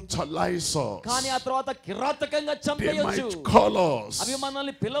later brutalize కానీ ఆ us. తర్వాత కిరాతకంగా They చంపేయొచ్చు. might call us. అవి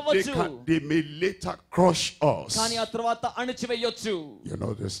మనల్ని పిలవచ్చు. They may later crush us. కానీ ఆ తర్వాత అణిచివేయొచ్చు. You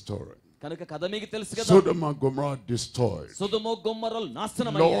know the story. కనుక కథ మీకు తెలుసు కదా. Sodom and Gomorrah destroyed. సొదొమ గొమొర్రాలు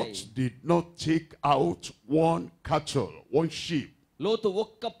నాశనమయ్యాయి. Lot did not take out one cattle, one sheep. లోతు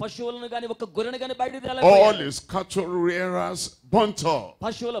ఒక్క పశువులను గాని ఒక్క గొర్రెను గాని బయటికి All తేలేకపోయాడు. his cattle rearers burnt up.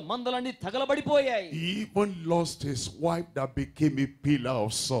 పశువుల మందలన్నీ తగలబడిపోయాయి. He even lost his wife that became a pillar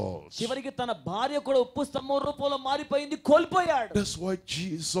of salt. చివరికి తన భార్య కూడా ఉప్పు స్తంభం రూపంలో మారిపోయింది, కోల్పోయాడు. That's why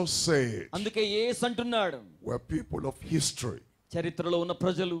Jesus said, అందుకే యేసు అంటున్నాడు, we're people of history. చరిత్రలో ఉన్న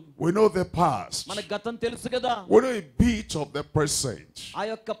ప్రజలు, We know the past. మన గతం తెలుసు కదా, We know a bit of the present. ఆ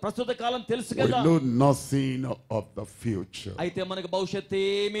యొక్క ప్రస్తుత కాలం తెలుసు We కదా, know nothing of the future. అయితే మనకు భవిష్యత్తు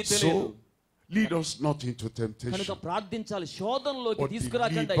ఏమీ So, తెలియదు. lead us not into కనుక temptation, ప్రార్థించాలి, శోధనలోకి but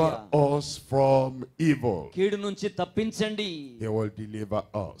తీసుకురాకండి deliver అయ్యా. us from evil. కీడు నుంచి తప్పించండి, He will deliver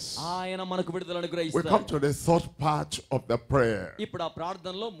us. ఆయన మనకు విడుదల We come అనుగ్రహిస్తాడు. to the third part of the prayer. ఇప్పుడు ఆ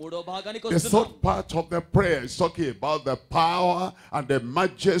ప్రార్థనలో మూడో భాగానికి The వస్తున్నాం. third part of the prayer is talking about the power and the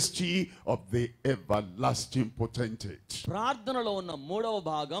majesty of the everlasting potentate. ప్రార్థనలో ఉన్న మూడవ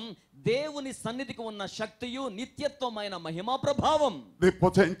భాగం దేవుని సన్నిధికి ఉన్న శక్తియు నిత్యత్వమైన మహిమా ప్రభావం. The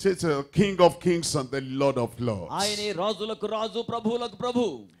potentate, King of kings and the Lord of lords. ఆయనే రాజులకు రాజు, ప్రభువులకు ప్రభు.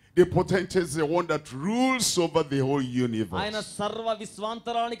 The potentate is the one that rules over the whole universe. ఆయన సర్వ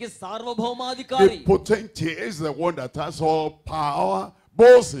విశ్వాంతరానికి సార్వభౌమాధికారి. The potentate is the one that has all power,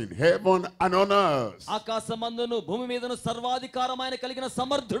 both in heaven and on earth. ఆకాశమందును భూమి మీదను సర్వాధికారమైన కలిగిన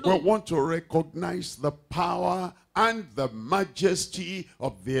సమర్థుడు. We want to recognize the power and the majesty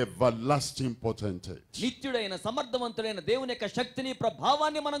of the everlasting potentate. నిత్యుడైన సమర్థవంతుడైన దేవుని యొక్క శక్తిని,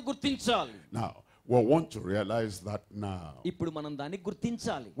 ప్రభావాన్ని మనం గుర్తించాలి. Now, we want to realize that now. ఇప్పుడు మనం దాన్ని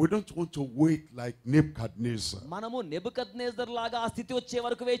గుర్తించాలి. We don't want to wait like Nebuchadnezzar. మనము నెబుకద్నెజర్ లాగా ఆ స్థితి వచ్చే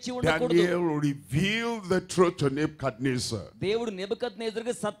వరకు వేచి ఉండకూడదు. Daniel revealed the truth to Nebuchadnezzar. దేవుడు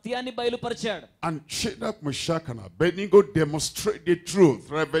నెబుకద్నెజర్కి సత్యాన్ని బయలుపరిచాడు. And Shadrach, Meshach, and Abednego demonstrate the truth,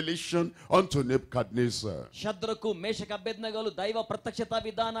 revelation unto Nebuchadnezzar. షద్రకు, మేషక, అబేద్నెగోలు దైవ ప్రత్యక్షత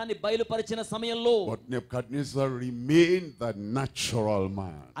విధానాన్ని బయలుపరిచిన సమయంలో But Nebuchadnezzar remained the natural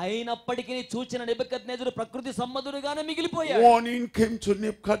man. అయినప్పటికీ చూచిన నెబుకద్నెజరు ప్రకృతి సంబంధుడుగానే మిగిలిపోయాడు. Warning came to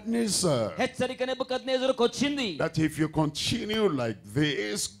Nebuchadnezzar హెచ్చరిక నెబుకద్నెజరుకు వచ్చింది. that if you continue like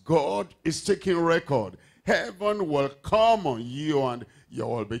this, God is taking record. Heaven will come on you and you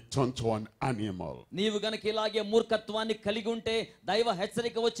will be turned to an animal. నీవు గనక ఇలాగే మూర్ఖత్వాన్ని కలిగి ఉంటే, దైవ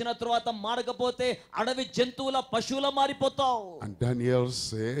హెచ్చరిక వచ్చిన తరువాత మారకపోతే అడవి జంతువుల, పశువుల మారిపోతావు. And Daniel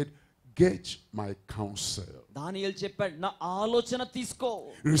said, get my counsel. దానియేలు చెప్పాడు, నా ఆలోచన తీసుకో,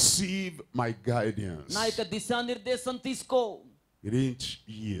 Receive my guidance. నా యొక్క దిశానిర్దేశం తీసుకో. He didn't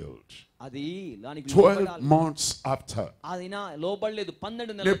yield. అది దానికి 12 months after, అది నా లోబడలేదు. 12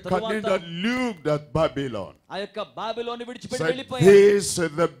 నెలల Nebuchadnezzar తరువాత looked at Babylon. ఆ యొక్క బాబిలోను విడిచిపెట్టి Said, వెళ్ళిపోయాడు. this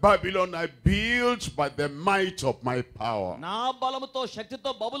is the Babylon I built by the might of my power. నా బలముతో,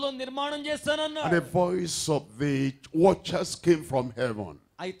 శక్తితో బబులోను నిర్మాణం And చేశానన్నాడు. the voice of the watchers came from heaven.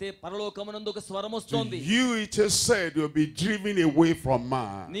 అయితే పరలోకమునందు ఒక స్వరం To వస్తోంది. you it is said you'll be driven away from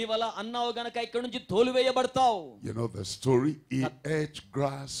man. నీవలా అన్నావు గనక ఇక్కడ నుంచి తోలివేయబడతావు. You know the story? He ate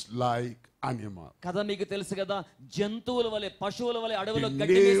grass like animal. కథ మీకు తెలుసు కదా, జంతువుల వలె, పశువుల వలె అడవిలో The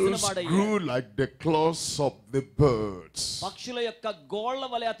గడ్డి మేసిన nails వాడయ్యాడు. grew like the claws of the birds. పక్షుల యొక్క గోళ్ల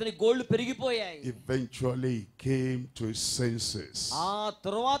వలె అతని గోళ్లు పెరిగిపోయాయి. Eventually he came to his senses. ఆ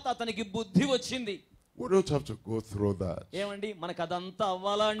తరువాత అతనికి బుద్ధి వచ్చింది. We don't have to go through that. ఏమండి మనకు అదంతా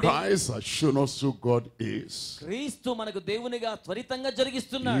అవ్వాలా అండి? Christ has shown us who God is. క్రీస్తు మనకు దేవునిగా త్వరితంగా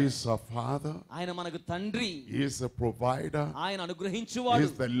జరిగిస్తున్నాడు. He is our Father. ఆయన మనకు తండ్రి. He is a provider. ఆయన He అనుగ్రహించువాడు.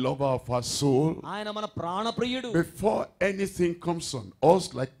 is the lover of our soul. ఆయన మన ప్రాణప్రియుడు. Before anything comes on us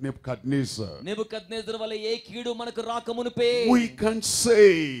like Nebuchadnezzar, నెబుకద్నెజరు వలె ఏ కీడు మనకు రాకమునుపే we can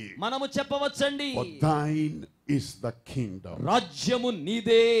say, మనము చెప్పవచ్చండి, for thine is the kingdom, రాజ్యము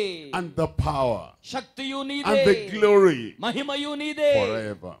నీదే, and the power, శక్తియు and నీదే, the glory మహిమయు నీదే,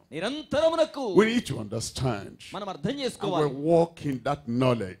 forever. నిరంతరమునకు. We need to understand మనం అర్థం and చేసుకోవాలి. we walk in that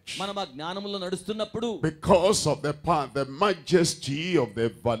knowledge మనం ఆ జ్ఞానములో నడుస్తున్నప్పుడు because of the power, the majesty of the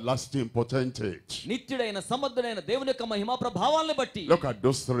everlasting potentate. నిత్యుడైన సమర్థుడైన దేవుని యొక్క మహిమా ప్రభావాలను బట్టి. Look at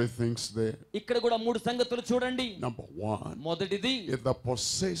those three things there. ఇక్కడ కూడా మూడు సంగతులు చూడండి. Number one, మొదటిది is the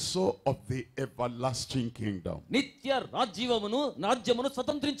possessor of the everlasting kingdom. నిత్య రాజ్యమును The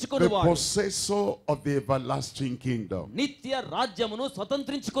స్వతంత్రించుకొనువాడు. possessor of the everlasting kingdom. నిత్య రాజ్యమును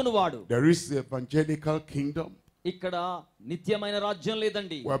స్వతంత్రించుకొనువాడు. There is the evangelical kingdom. ఇక్కడ నిత్యమైన రాజ్యం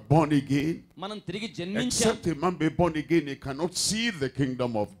లేదండి. We are born again. మనం తిరిగి జన్మించాం. Except a man be born again, he cannot see the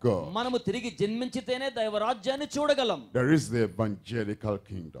kingdom of God. మనము తిరిగి జన్మించితేనే దైవ రాజ్యాన్ని చూడగలం. There is the evangelical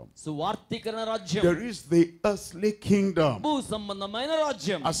kingdom. సువార్తీకరణ రాజ్యం. There is the earthly kingdom. భూ సంబంధమైన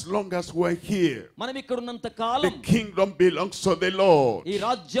రాజ్యం. As long as we are here, మనం ఇక్కడ ఉన్నంత the column kingdom belongs to the Lord. ఈ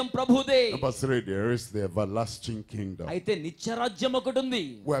రాజ్యం ప్రభుదే. Number three, there is the everlasting kingdom. అయితే నిత్య రాజ్యం ఒకటి ఉంది.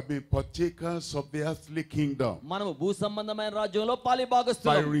 We have been partakers of the earthly kingdom. మనము భూ సంబంధమైన రాజ్యంలో పాలి By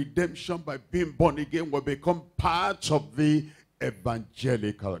భాగస్తులం. redemption, by being born again, we become part of the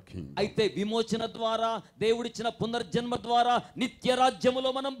evangelical kingdom. అయితే విమోచన ద్వారా దేవుడిచ్చిన పునర్జన్మ ద్వారా నిత్య రాజ్యములో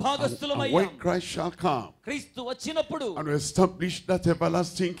మనం And భాగస్తులమయ్యాం. when Christ shall come క్రీస్తు వచ్చినప్పుడు and establish that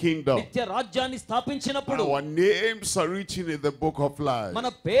everlasting kingdom, నిత్య రాజ్యాన్ని స్థాపించినప్పుడు our names are written in the book of life. మన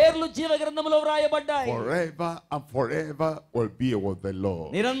పేర్లు జీవ గ్రంథములో వ్రాయబడ్డాయి. Forever and forever will be with the Lord.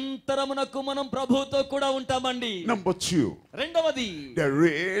 నిరంతరమునకు మనం ప్రభువుతో కూడా ఉంటామండి. Number two, రెండవది, there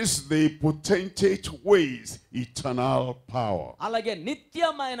is the potentate ways, eternal power. అలాగే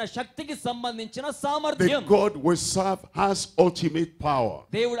నిత్యమైన శక్తికి సంబంధించిన The సామర్థ్యం. God we serve has ultimate power.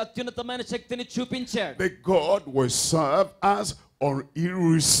 దేవుడు అత్యున్నతమైన శక్తిని చూపించాడు. The God we serve has or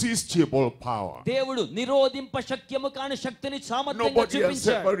irresistible power. దేవుడు నిరోధింప శక్యము కాని శక్తిని సామర్థ్యంగా Nobody has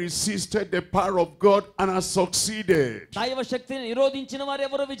చూపించాడు. ever resisted the power of God and has succeeded. దైవ శక్తిని నిరోధించిన వారు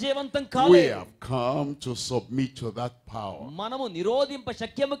ఎవరు విజయవంతం We కాలేదు. have come to submit to that power. మనము నిరోధింప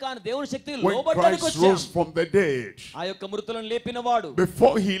శక్యము కాని దేవుని శక్తికి When లోబడడానికి Christ వచ్చాం. rose from the dead, ఆ యొక్క మృతులను లేపినవాడు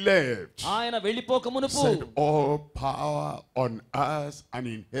before he left, ఆయన వెళ్ళిపోక మునుపు said, all power on earth and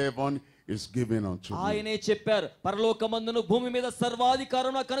in heaven is given unto me. ఆయనే చెప్పారు, పరలోకమందును భూమి మీద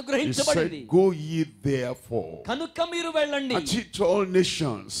సర్వాధికారం నాకు He అనుగ్రహించబడింది. said, go ye therefore, కనుక మీరు వెళ్ళండి, and teach all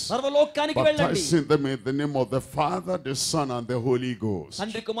nations, సర్వలోకానికి వెళ్ళండి, baptizing them in the name of the Father, the Son, and the Holy Ghost,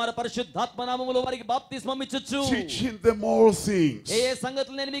 తండ్రి కుమార పరిశుద్ధాత్మ నామములో వారికి బాప్తిస్మం ఇచ్చుచు, teaching them all things ఏ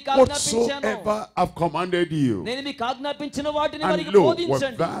సంగతులు నేను మీకు ఆజ్ఞాపించాను, whatsoever I've commanded you. నేను మీకు ఆజ్ఞాపించిన వాటిని And వారికి lo, with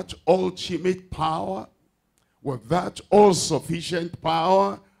బోధించండి. that ultimate power, with that all sufficient power,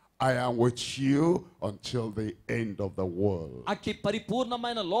 I am with you until the end of the world. అట్టి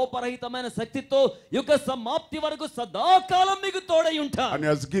పరిపూర్ణమైన లోపరహితమైన శక్తితో యుగ సమాప్తి వరకు సదాకాలం మీకు తోడై ఉంటాను. And he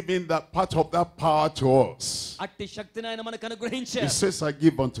has given that part of that power to us. అట్టి శక్తిని ఆయన మనకు He అనుగ్రహించారు. says, I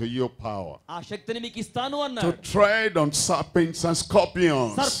give unto you power ఆ శక్తిని మీకు ఇస్తాను to అన్నాడు. tread on serpents and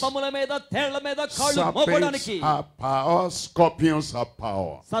scorpions. సర్పముల మీద తేళ్ల మీద కాళ్ళు Serpents మోపడానికి. have power, scorpions have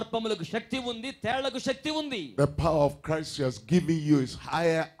power. సర్పములకు శక్తి ఉంది, తేళ్లకు శక్తి ఉంది. The power of Christ he has given you is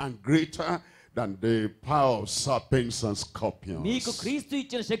higher and greater than the power of serpents and scorpions. మీకు క్రీస్తు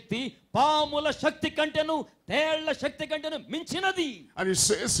ఇచ్చిన శక్తి పాముల శక్తి కంటేను తేళ్ల శక్తి కంటేను మించినది. And he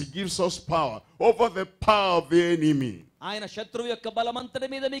says he gives us power over the power of the enemy. ఆయన శత్రువు యొక్క బలమంతటి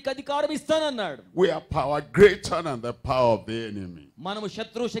మీద మీకు అధికారం ఇస్తానన్నాడు. We have power greater than the power of the enemy. మనము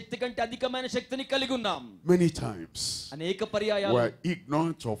శత్రువు శక్తి కంటే అధికమైన శక్తిని కలిగి ఉన్నాం. Many times అనేక పర్యాయాలు we are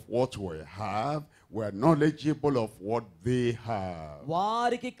ignorant of what we have. We are knowledgeable of what they have.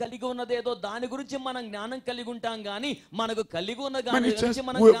 వారికి కలిగి ఉన్నదేదో దాని గురించి మనం జ్ఞానం కలిగి ఉంటాం గానీ మనకు కలిగి ఉన్న Many దాని times గురించి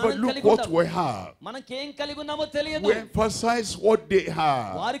మనం we జ్ఞానం overlook కలిగి what ఉంటాం. we have. మనకేం కలిగి ఉన్నామో తెలియదు. We emphasize what they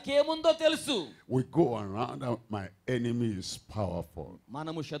have. వారికి ఏముందో తెలుసు. We go around, my enemy is powerful.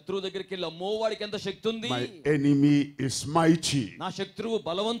 మనము శత్రువు దగ్గరికి వెళ్ళి అమ్మో వాడికి ఎంత శక్తి ఉంది, My enemy is mighty. నా శత్రువు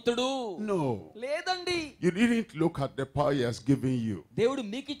బలవంతుడు. No. లేదండి. You didn't look at the power he has given you. దేవుడు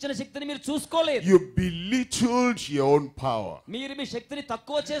మీకు ఇచ్చిన శక్తిని మీరు చూసుకోలేదు. You belittled your own power. మీరు మీ శక్తిని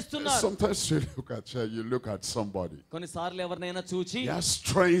తక్కువ చేస్తున్నారు. Sometimes you look at somebody. కొన్నిసార్లు ఎవరినైనా చూచి He has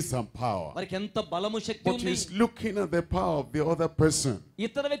strength and power. వారికి ఎంత బలము శక్తి But ఉంది. he's looking at the power of the other person.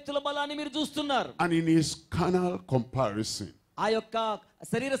 ఇతర వ్యక్తుల బలాన్ని మీరు చూస్తున్నారు. And in his carnal comparison, ఆ యొక్క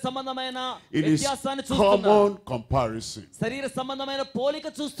శరీర సంబంధమైన it is వ్యత్యాసాన్ని చూస్తున్నారు. common comparison. శరీర సంబంధమైన పోలిక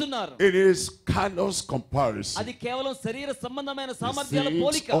చూస్తున్నారు. It is callous comparison. అది కేవలం శరీర సంబంధమైన He సామర్థ్యాల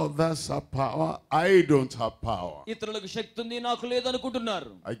పోలిక. thinks others have power, I don't have power. ఇతరులకు శక్తి ఉంది, నాకు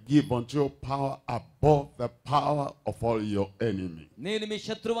లేదనుకుంటున్నారు. I give unto you power above the power of all your enemies. నేను మీ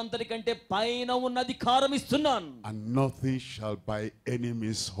శత్రువంతరి కంటే పైన ఉన్న అధికారం ఇస్తున్నాను. And nothing shall by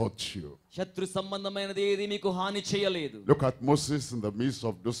enemies hurt you. శత్రు సంబంధమైనది ఏది మీకు హాని చేయలేదు. Look at Moses in the midst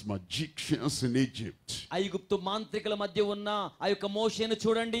of those magicians in Egypt. ఐగుప్తు మాంత్రికుల మధ్య ఉన్న ఆ యొక్క మోషేను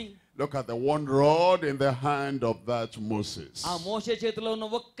చూడండి. Look at the one rod in the hand of that Moses. ఆ మోషే చేతిలో ఉన్న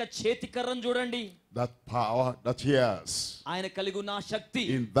ఒక్క చేతి కర్రను చూడండి. That power that he has ఆయన కలిగి ఉన్న ఆ శక్తి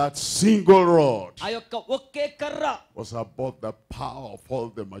in that single rod ఆ యొక్క ఒకే కర్ర was above the power of all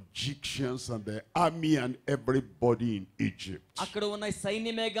the magicians and the army and everybody in Egypt. అక్కడ ఉన్న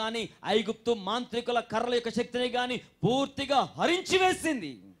సైన్యమే గాని ఐగుప్తు మాంత్రికుల కర్రల యొక్క శక్తిని గాని పూర్తిగా హరించి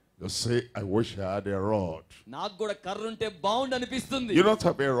వేసింది. You say, I wish I had a rod. నాకు కూడా కర్ర ఉంటే బాగుండు అనిపిస్తుంది. You don't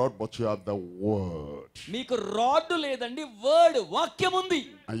have a rod, but you have the word. మీకు రాడ్ లేదండి, వర్డ్ వాక్యం ఉంది.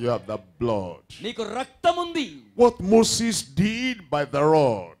 And you have the blood. మీకు రక్తం ఉంది. What Moses did by the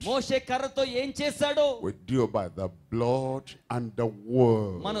rod, మోషే కర్రతో ఏం చేశాడో we do by the blood and the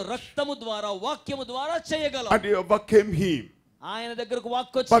word. మన రక్తము ద్వారా వాక్యము ద్వారా చేయగలం. And they overcame him ఆయన దగ్గరకు by the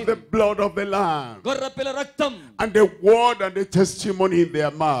వాక్కొచ్చింది. blood of the Lamb గొర్రెపిల్ల రక్తం and the word and the testimony in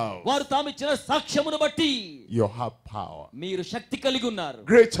their mouth. వారు తాము ఇచ్చిన సాక్ష్యమును బట్టి You have power మీరు శక్తి కలిగి ఉన్నారు.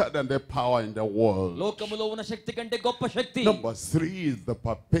 greater than the power in the world. లోకములో ఉన్న శక్తి కంటే గొప్ప శక్తి. Number 3 is the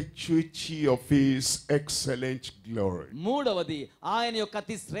perpetuity of his excellent glory. మూడవది ఆయన యొక్క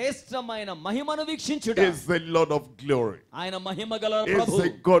అతి శ్రేష్టమైన మహిమను వీక్షించుట. Is the Lord of glory. ఆయన మహిమగల Is Prabhu. the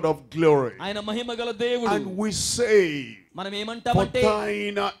God of glory. ఆయన మహిమగల దేవుడు. And we say, మనం for ఏమంటామంటే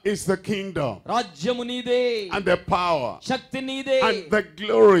thine is the kingdom రాజ్యము నీదే, and the power శక్తి నీదే, and the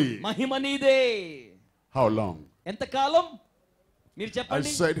glory. మహిమ నీదే. How long? ఎంతకాలం? మీరు I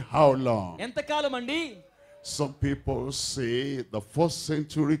చెప్పండి. said how long? ఎంతకాలం అండి? Some people say the first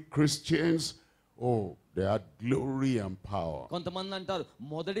century Christians, oh, they had glory and power. కొంతమంది అంటారు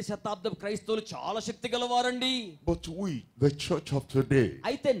మొదటి శతాబ్దపు క్రైస్తవులు చాలా శక్తి గలవారండి. But we, the church of today,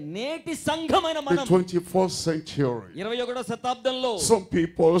 అయితే నేటి సంఘమైన the మనం 21st century, 21వ శతాబ్దంలో some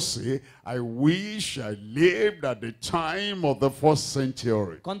people say, I wish I lived at the time of the first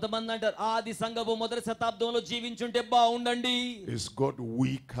century. కొంతమంది అంటారు ఆది సంఘపు మొదటి శతాబ్దంలో జీవించుంటే బాగుండండి. Is God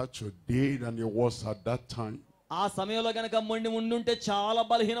weaker today than he was at that time? ఆ సమయంలో గనక ఉండుంటే చాలా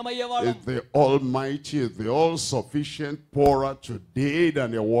బలహీనమయ్యేవాడు. Is the Almighty, is the all-sufficient poorer today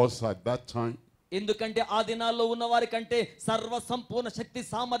than he was at that time? ఎందుకంటే ఆ దినాల్లో ఉన్న వారి కంటే సర్వ సంపూర్ణ శక్తి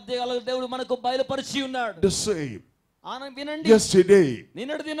సామర్థ్యాల దేవుడు మనకు బయలుపరిచి ఉన్నాడు. The same. వినండి. Yesterday,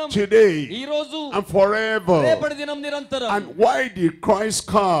 నిన్నటి దినం, today, ఈ రోజు, and forever. రేపటి దినం నిరంతరం. And why did Christ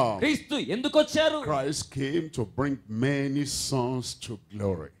come? క్రీస్తు ఎందుకు వచ్చారు? Christ came to bring many sons to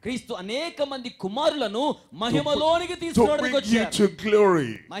glory. క్రీస్తు అనేక మంది కుమారులను మహిమలోనికి To తీసుకురావడానికి bring you వచ్చారు. to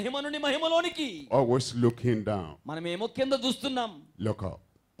glory. మహిమ నుండి మహిమలోనికి. Always looking down. మనం ఏమో కింద చూస్తున్నాం. Look up.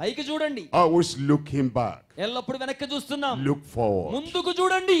 పైకి చూడండి. Always looking back. ఎల్లప్పుడు వెనక్కి చూస్తున్నాం. Look forward. ముందుకు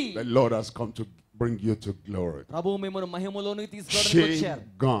చూడండి. The Lord has come to bring you to glory. ప్రభువు మిమ్మల్ని మహిమలోనికి తీసుకురావడానికి వచ్చారు.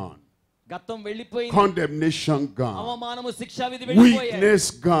 Shame gone. గతం వెళ్ళిపోయింది. Condemnation gone. అవమానము, శిక్షావిధి వెళ్ళిపోయాయి. Weakness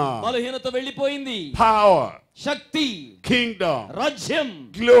gone. బలహీనత వెళ్ళిపోయింది. Power, శక్తి, kingdom, రాజ్యం,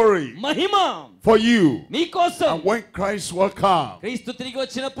 glory మహిమ for you. మీకోసం. And when Christ will come, క్రీస్తు తిరిగి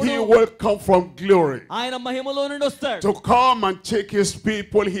వచ్చినప్పుడు he will come from glory ఆయన మహిమలో నుండి వస్తాడు. to come and take his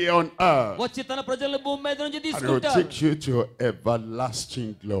people here on earth. వచ్చి తన ప్రజలను భూమి మీద నుంచి And he will తీసుకుంటాడు. take you to everlasting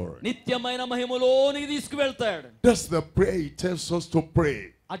glory. నిత్యమైన మహిమలోనికి తీసుకువెళ్తాడు. That's the prayer he tells us to pray.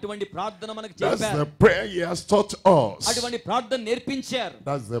 అటువంటి ప్రార్థన మనకు That's చెప్పారు. the prayer he has taught us. అటువంటి ప్రార్థన నేర్పించారు.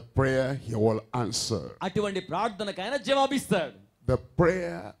 That's the prayer he will answer. అటువంటి ప్రార్థనకు ఆయన జవాబిస్తాడు. The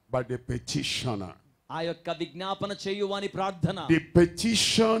prayer by the petitioner. ఆ యొక్క విజ్ఞాపన చేయువాని ప్రార్థన. The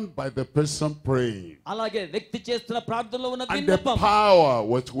petition by the person praying. అలాగే వ్యక్తి చేస్తున్న ప్రార్థనలో ఉన్న And the విన్నపం. power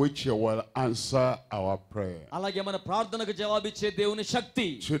with which he will answer our prayer. అలాగే మన ప్రార్థనకు జవాబిచ్చే దేవుని శక్తి.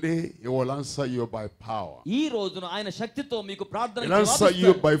 Today he will answer you by power. ఈ రోజున ఆయన శక్తితో మీకు ప్రార్థన He'll answer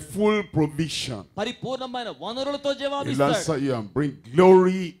you by full provision. పరిపూర్ణమైన వనరులతో He'll జవాబిస్తాడు. answer you and bring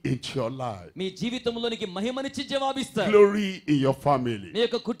glory into your life. మీ జీవితంలోనికి మహిమనిచ్చి జవాబిస్తాడు. Glory in your family. మీ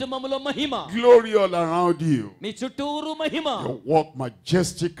యొక్క కుటుంబంలో మహిమ. Glory all around you. మీ చుట్టూరు మహిమ. You walk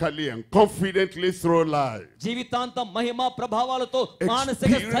majestically and confidently through life. జీవితాంతం మహిమ ప్రభావాలతో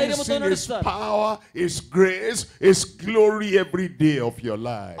మానసిక స్థైర్యముతో Experiencing His నడుస్తారు. power, His grace, His glory every day of your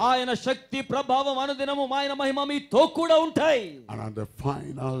life. ఆయన శక్తి ప్రభావం అనుదినము ఆయన మహిమ మీతో కూడా ఉంటాయి. And on the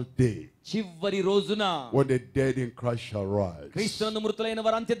final day, చివరి రోజున when the dead in Christ shall rise, క్రీస్తునందు మృతులైన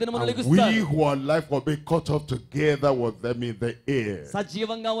వారు అంత్య దినమున and we లెగుస్తారు. who are alive will be caught up together with them in the air.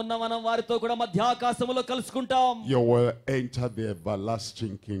 సజీవంగా ఉన్న మనం వారితో కూడా మధ్యాకాశములో కలుసుకుంటాం. You will enter the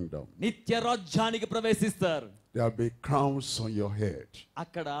everlasting kingdom. నిత్య రాజ్యానికి ప్రవేశిస్తారు. There will be crowns on your head.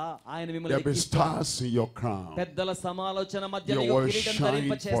 అక్కడ ఆయన There మిమ్మల్ని will be stars in your crown. పెద్దల సమాలోచన మధ్యలో You will కిరీటం shine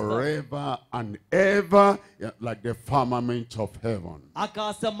ధరింపచేస్తారు. forever and ever like the firmament of heaven.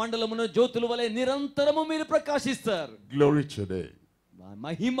 ఆకాశ మండలమున జ్యోతుల వలె నిరంతరము మీరు ప్రకాశిస్తారు. Glory today.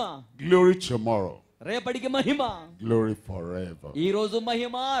 మహిమ. Glory tomorrow. రేపటికి మహిమ. Glory forever. ఈ రోజు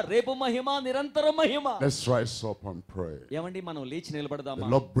మహిమ, రేపు మహిమ, నిరంతరం మహిమ. Let's rise up and pray. ఏమండి మనం లేచి నిలబడదామా?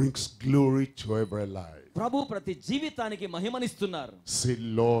 The Lord brings glory to every life. ప్రభు ప్రతి జీవితానికి మహిమనిస్తున్నారు. Say,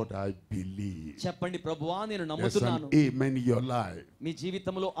 Lord, I believe. చెప్పండి ప్రభువా నేను There's నమ్ముతున్నాను. an amen in your life. మీ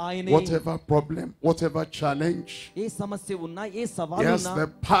జీవితంలో ఆయనే Whatever problem, whatever challenge, ఏ సమస్య ఉన్నా ఏ He సవాలు has ఉన్నా the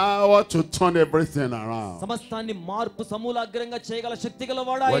power to turn everything around. సమస్తాన్ని మార్పు సమూలాగ్రంగా చేయగల శక్తి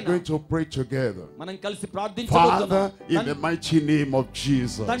గలవాడు We're ఆయన. going to pray together. మనం కలిసి Father, ప్రార్థించబోతున్నాం. in the mighty name of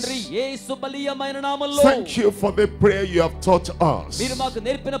Jesus, తండ్రి యేసు బలీయమైన నామములో thank you for the prayer you have taught us. మీరు మాకు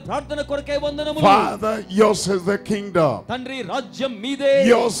నేర్పిన ప్రార్థన కొరకై వందనములు. Father, yours is the kingdom. తండ్రి రాజ్యం మీదే.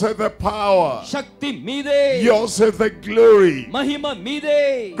 Yours is the power. శక్తి మీదే. Yours is the glory. మహిమ మీదే.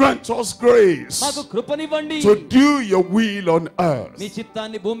 Grant us grace మాకు కృపనివ్వండి. to do your will on earth మీ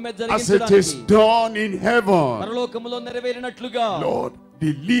చిత్తాన్ని భూమి మీద as it is జరిగించడానికి done in heaven. పరలోకములో నెరవేరినట్లుగా Lord,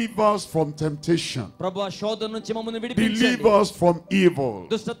 deliver us from temptation. ప్రభువా శోధన నుంచి మమ్మల్ని విడిపించండి. Deliver us from evil.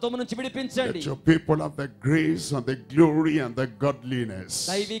 దుష్టత్వము నుంచి విడిపించండి. Let your people have the grace and the glory and the godliness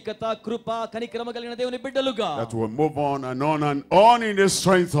దైవికత కృప కనికరమ కలిగిన దేవుని బిడ్డలుగా that will move on and on in the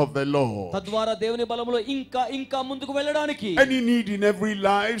strength of the Lord. తద్వారా దేవుని బలములో ఇంకా ఇంకా ముందుకు వెళ్ళడానికి Any need in every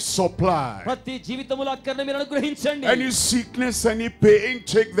life, supply. ప్రతి జీవితములో అక్కర్ని మీరు అనుగ్రహించండి. Any sickness, any pain,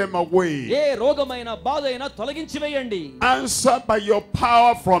 take them away. ఏ రోగమైన బాధ అయినా తొలగించి వేయండి. Answer by your power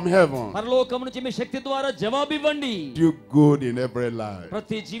from heaven. పరలోకము నుంచి మీ శక్తి ద్వారా జవాబివ్వండి. Do good in every life.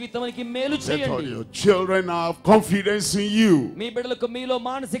 ప్రతి జీవితానికి మేలు Let all చేయండి. your children have confidence in you. మీ బిడ్డలకు మీలో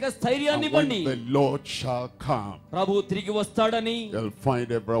మానసిక స్థైర్యాన్ని And when ఇవ్వండి. the Lord shall come, ప్రభు తిరిగి వస్తాడని they'll find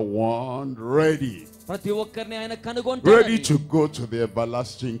everyone ready. ప్రతి ఒక్కరిని ఆయన Ready కనుగొంటాడని. to go to the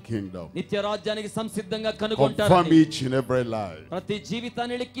everlasting kingdom. నిత్య రాజ్యానికి సంసిద్ధంగా Confirm కనుగొంటారని. each and every life. ప్రతి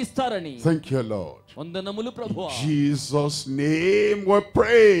జీవితాన్ని లెక్కిస్తారని. Thank you, Lord. వందనములు ప్రభువా. In Jesus' name we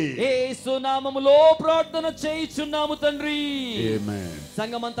pray. యేసు నామములో ప్రార్థన చేయుచున్నాము తండ్రి. Amen.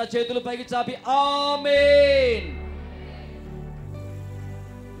 సంఘమంతా చేతులు పైకి చాపి ఆమేన్.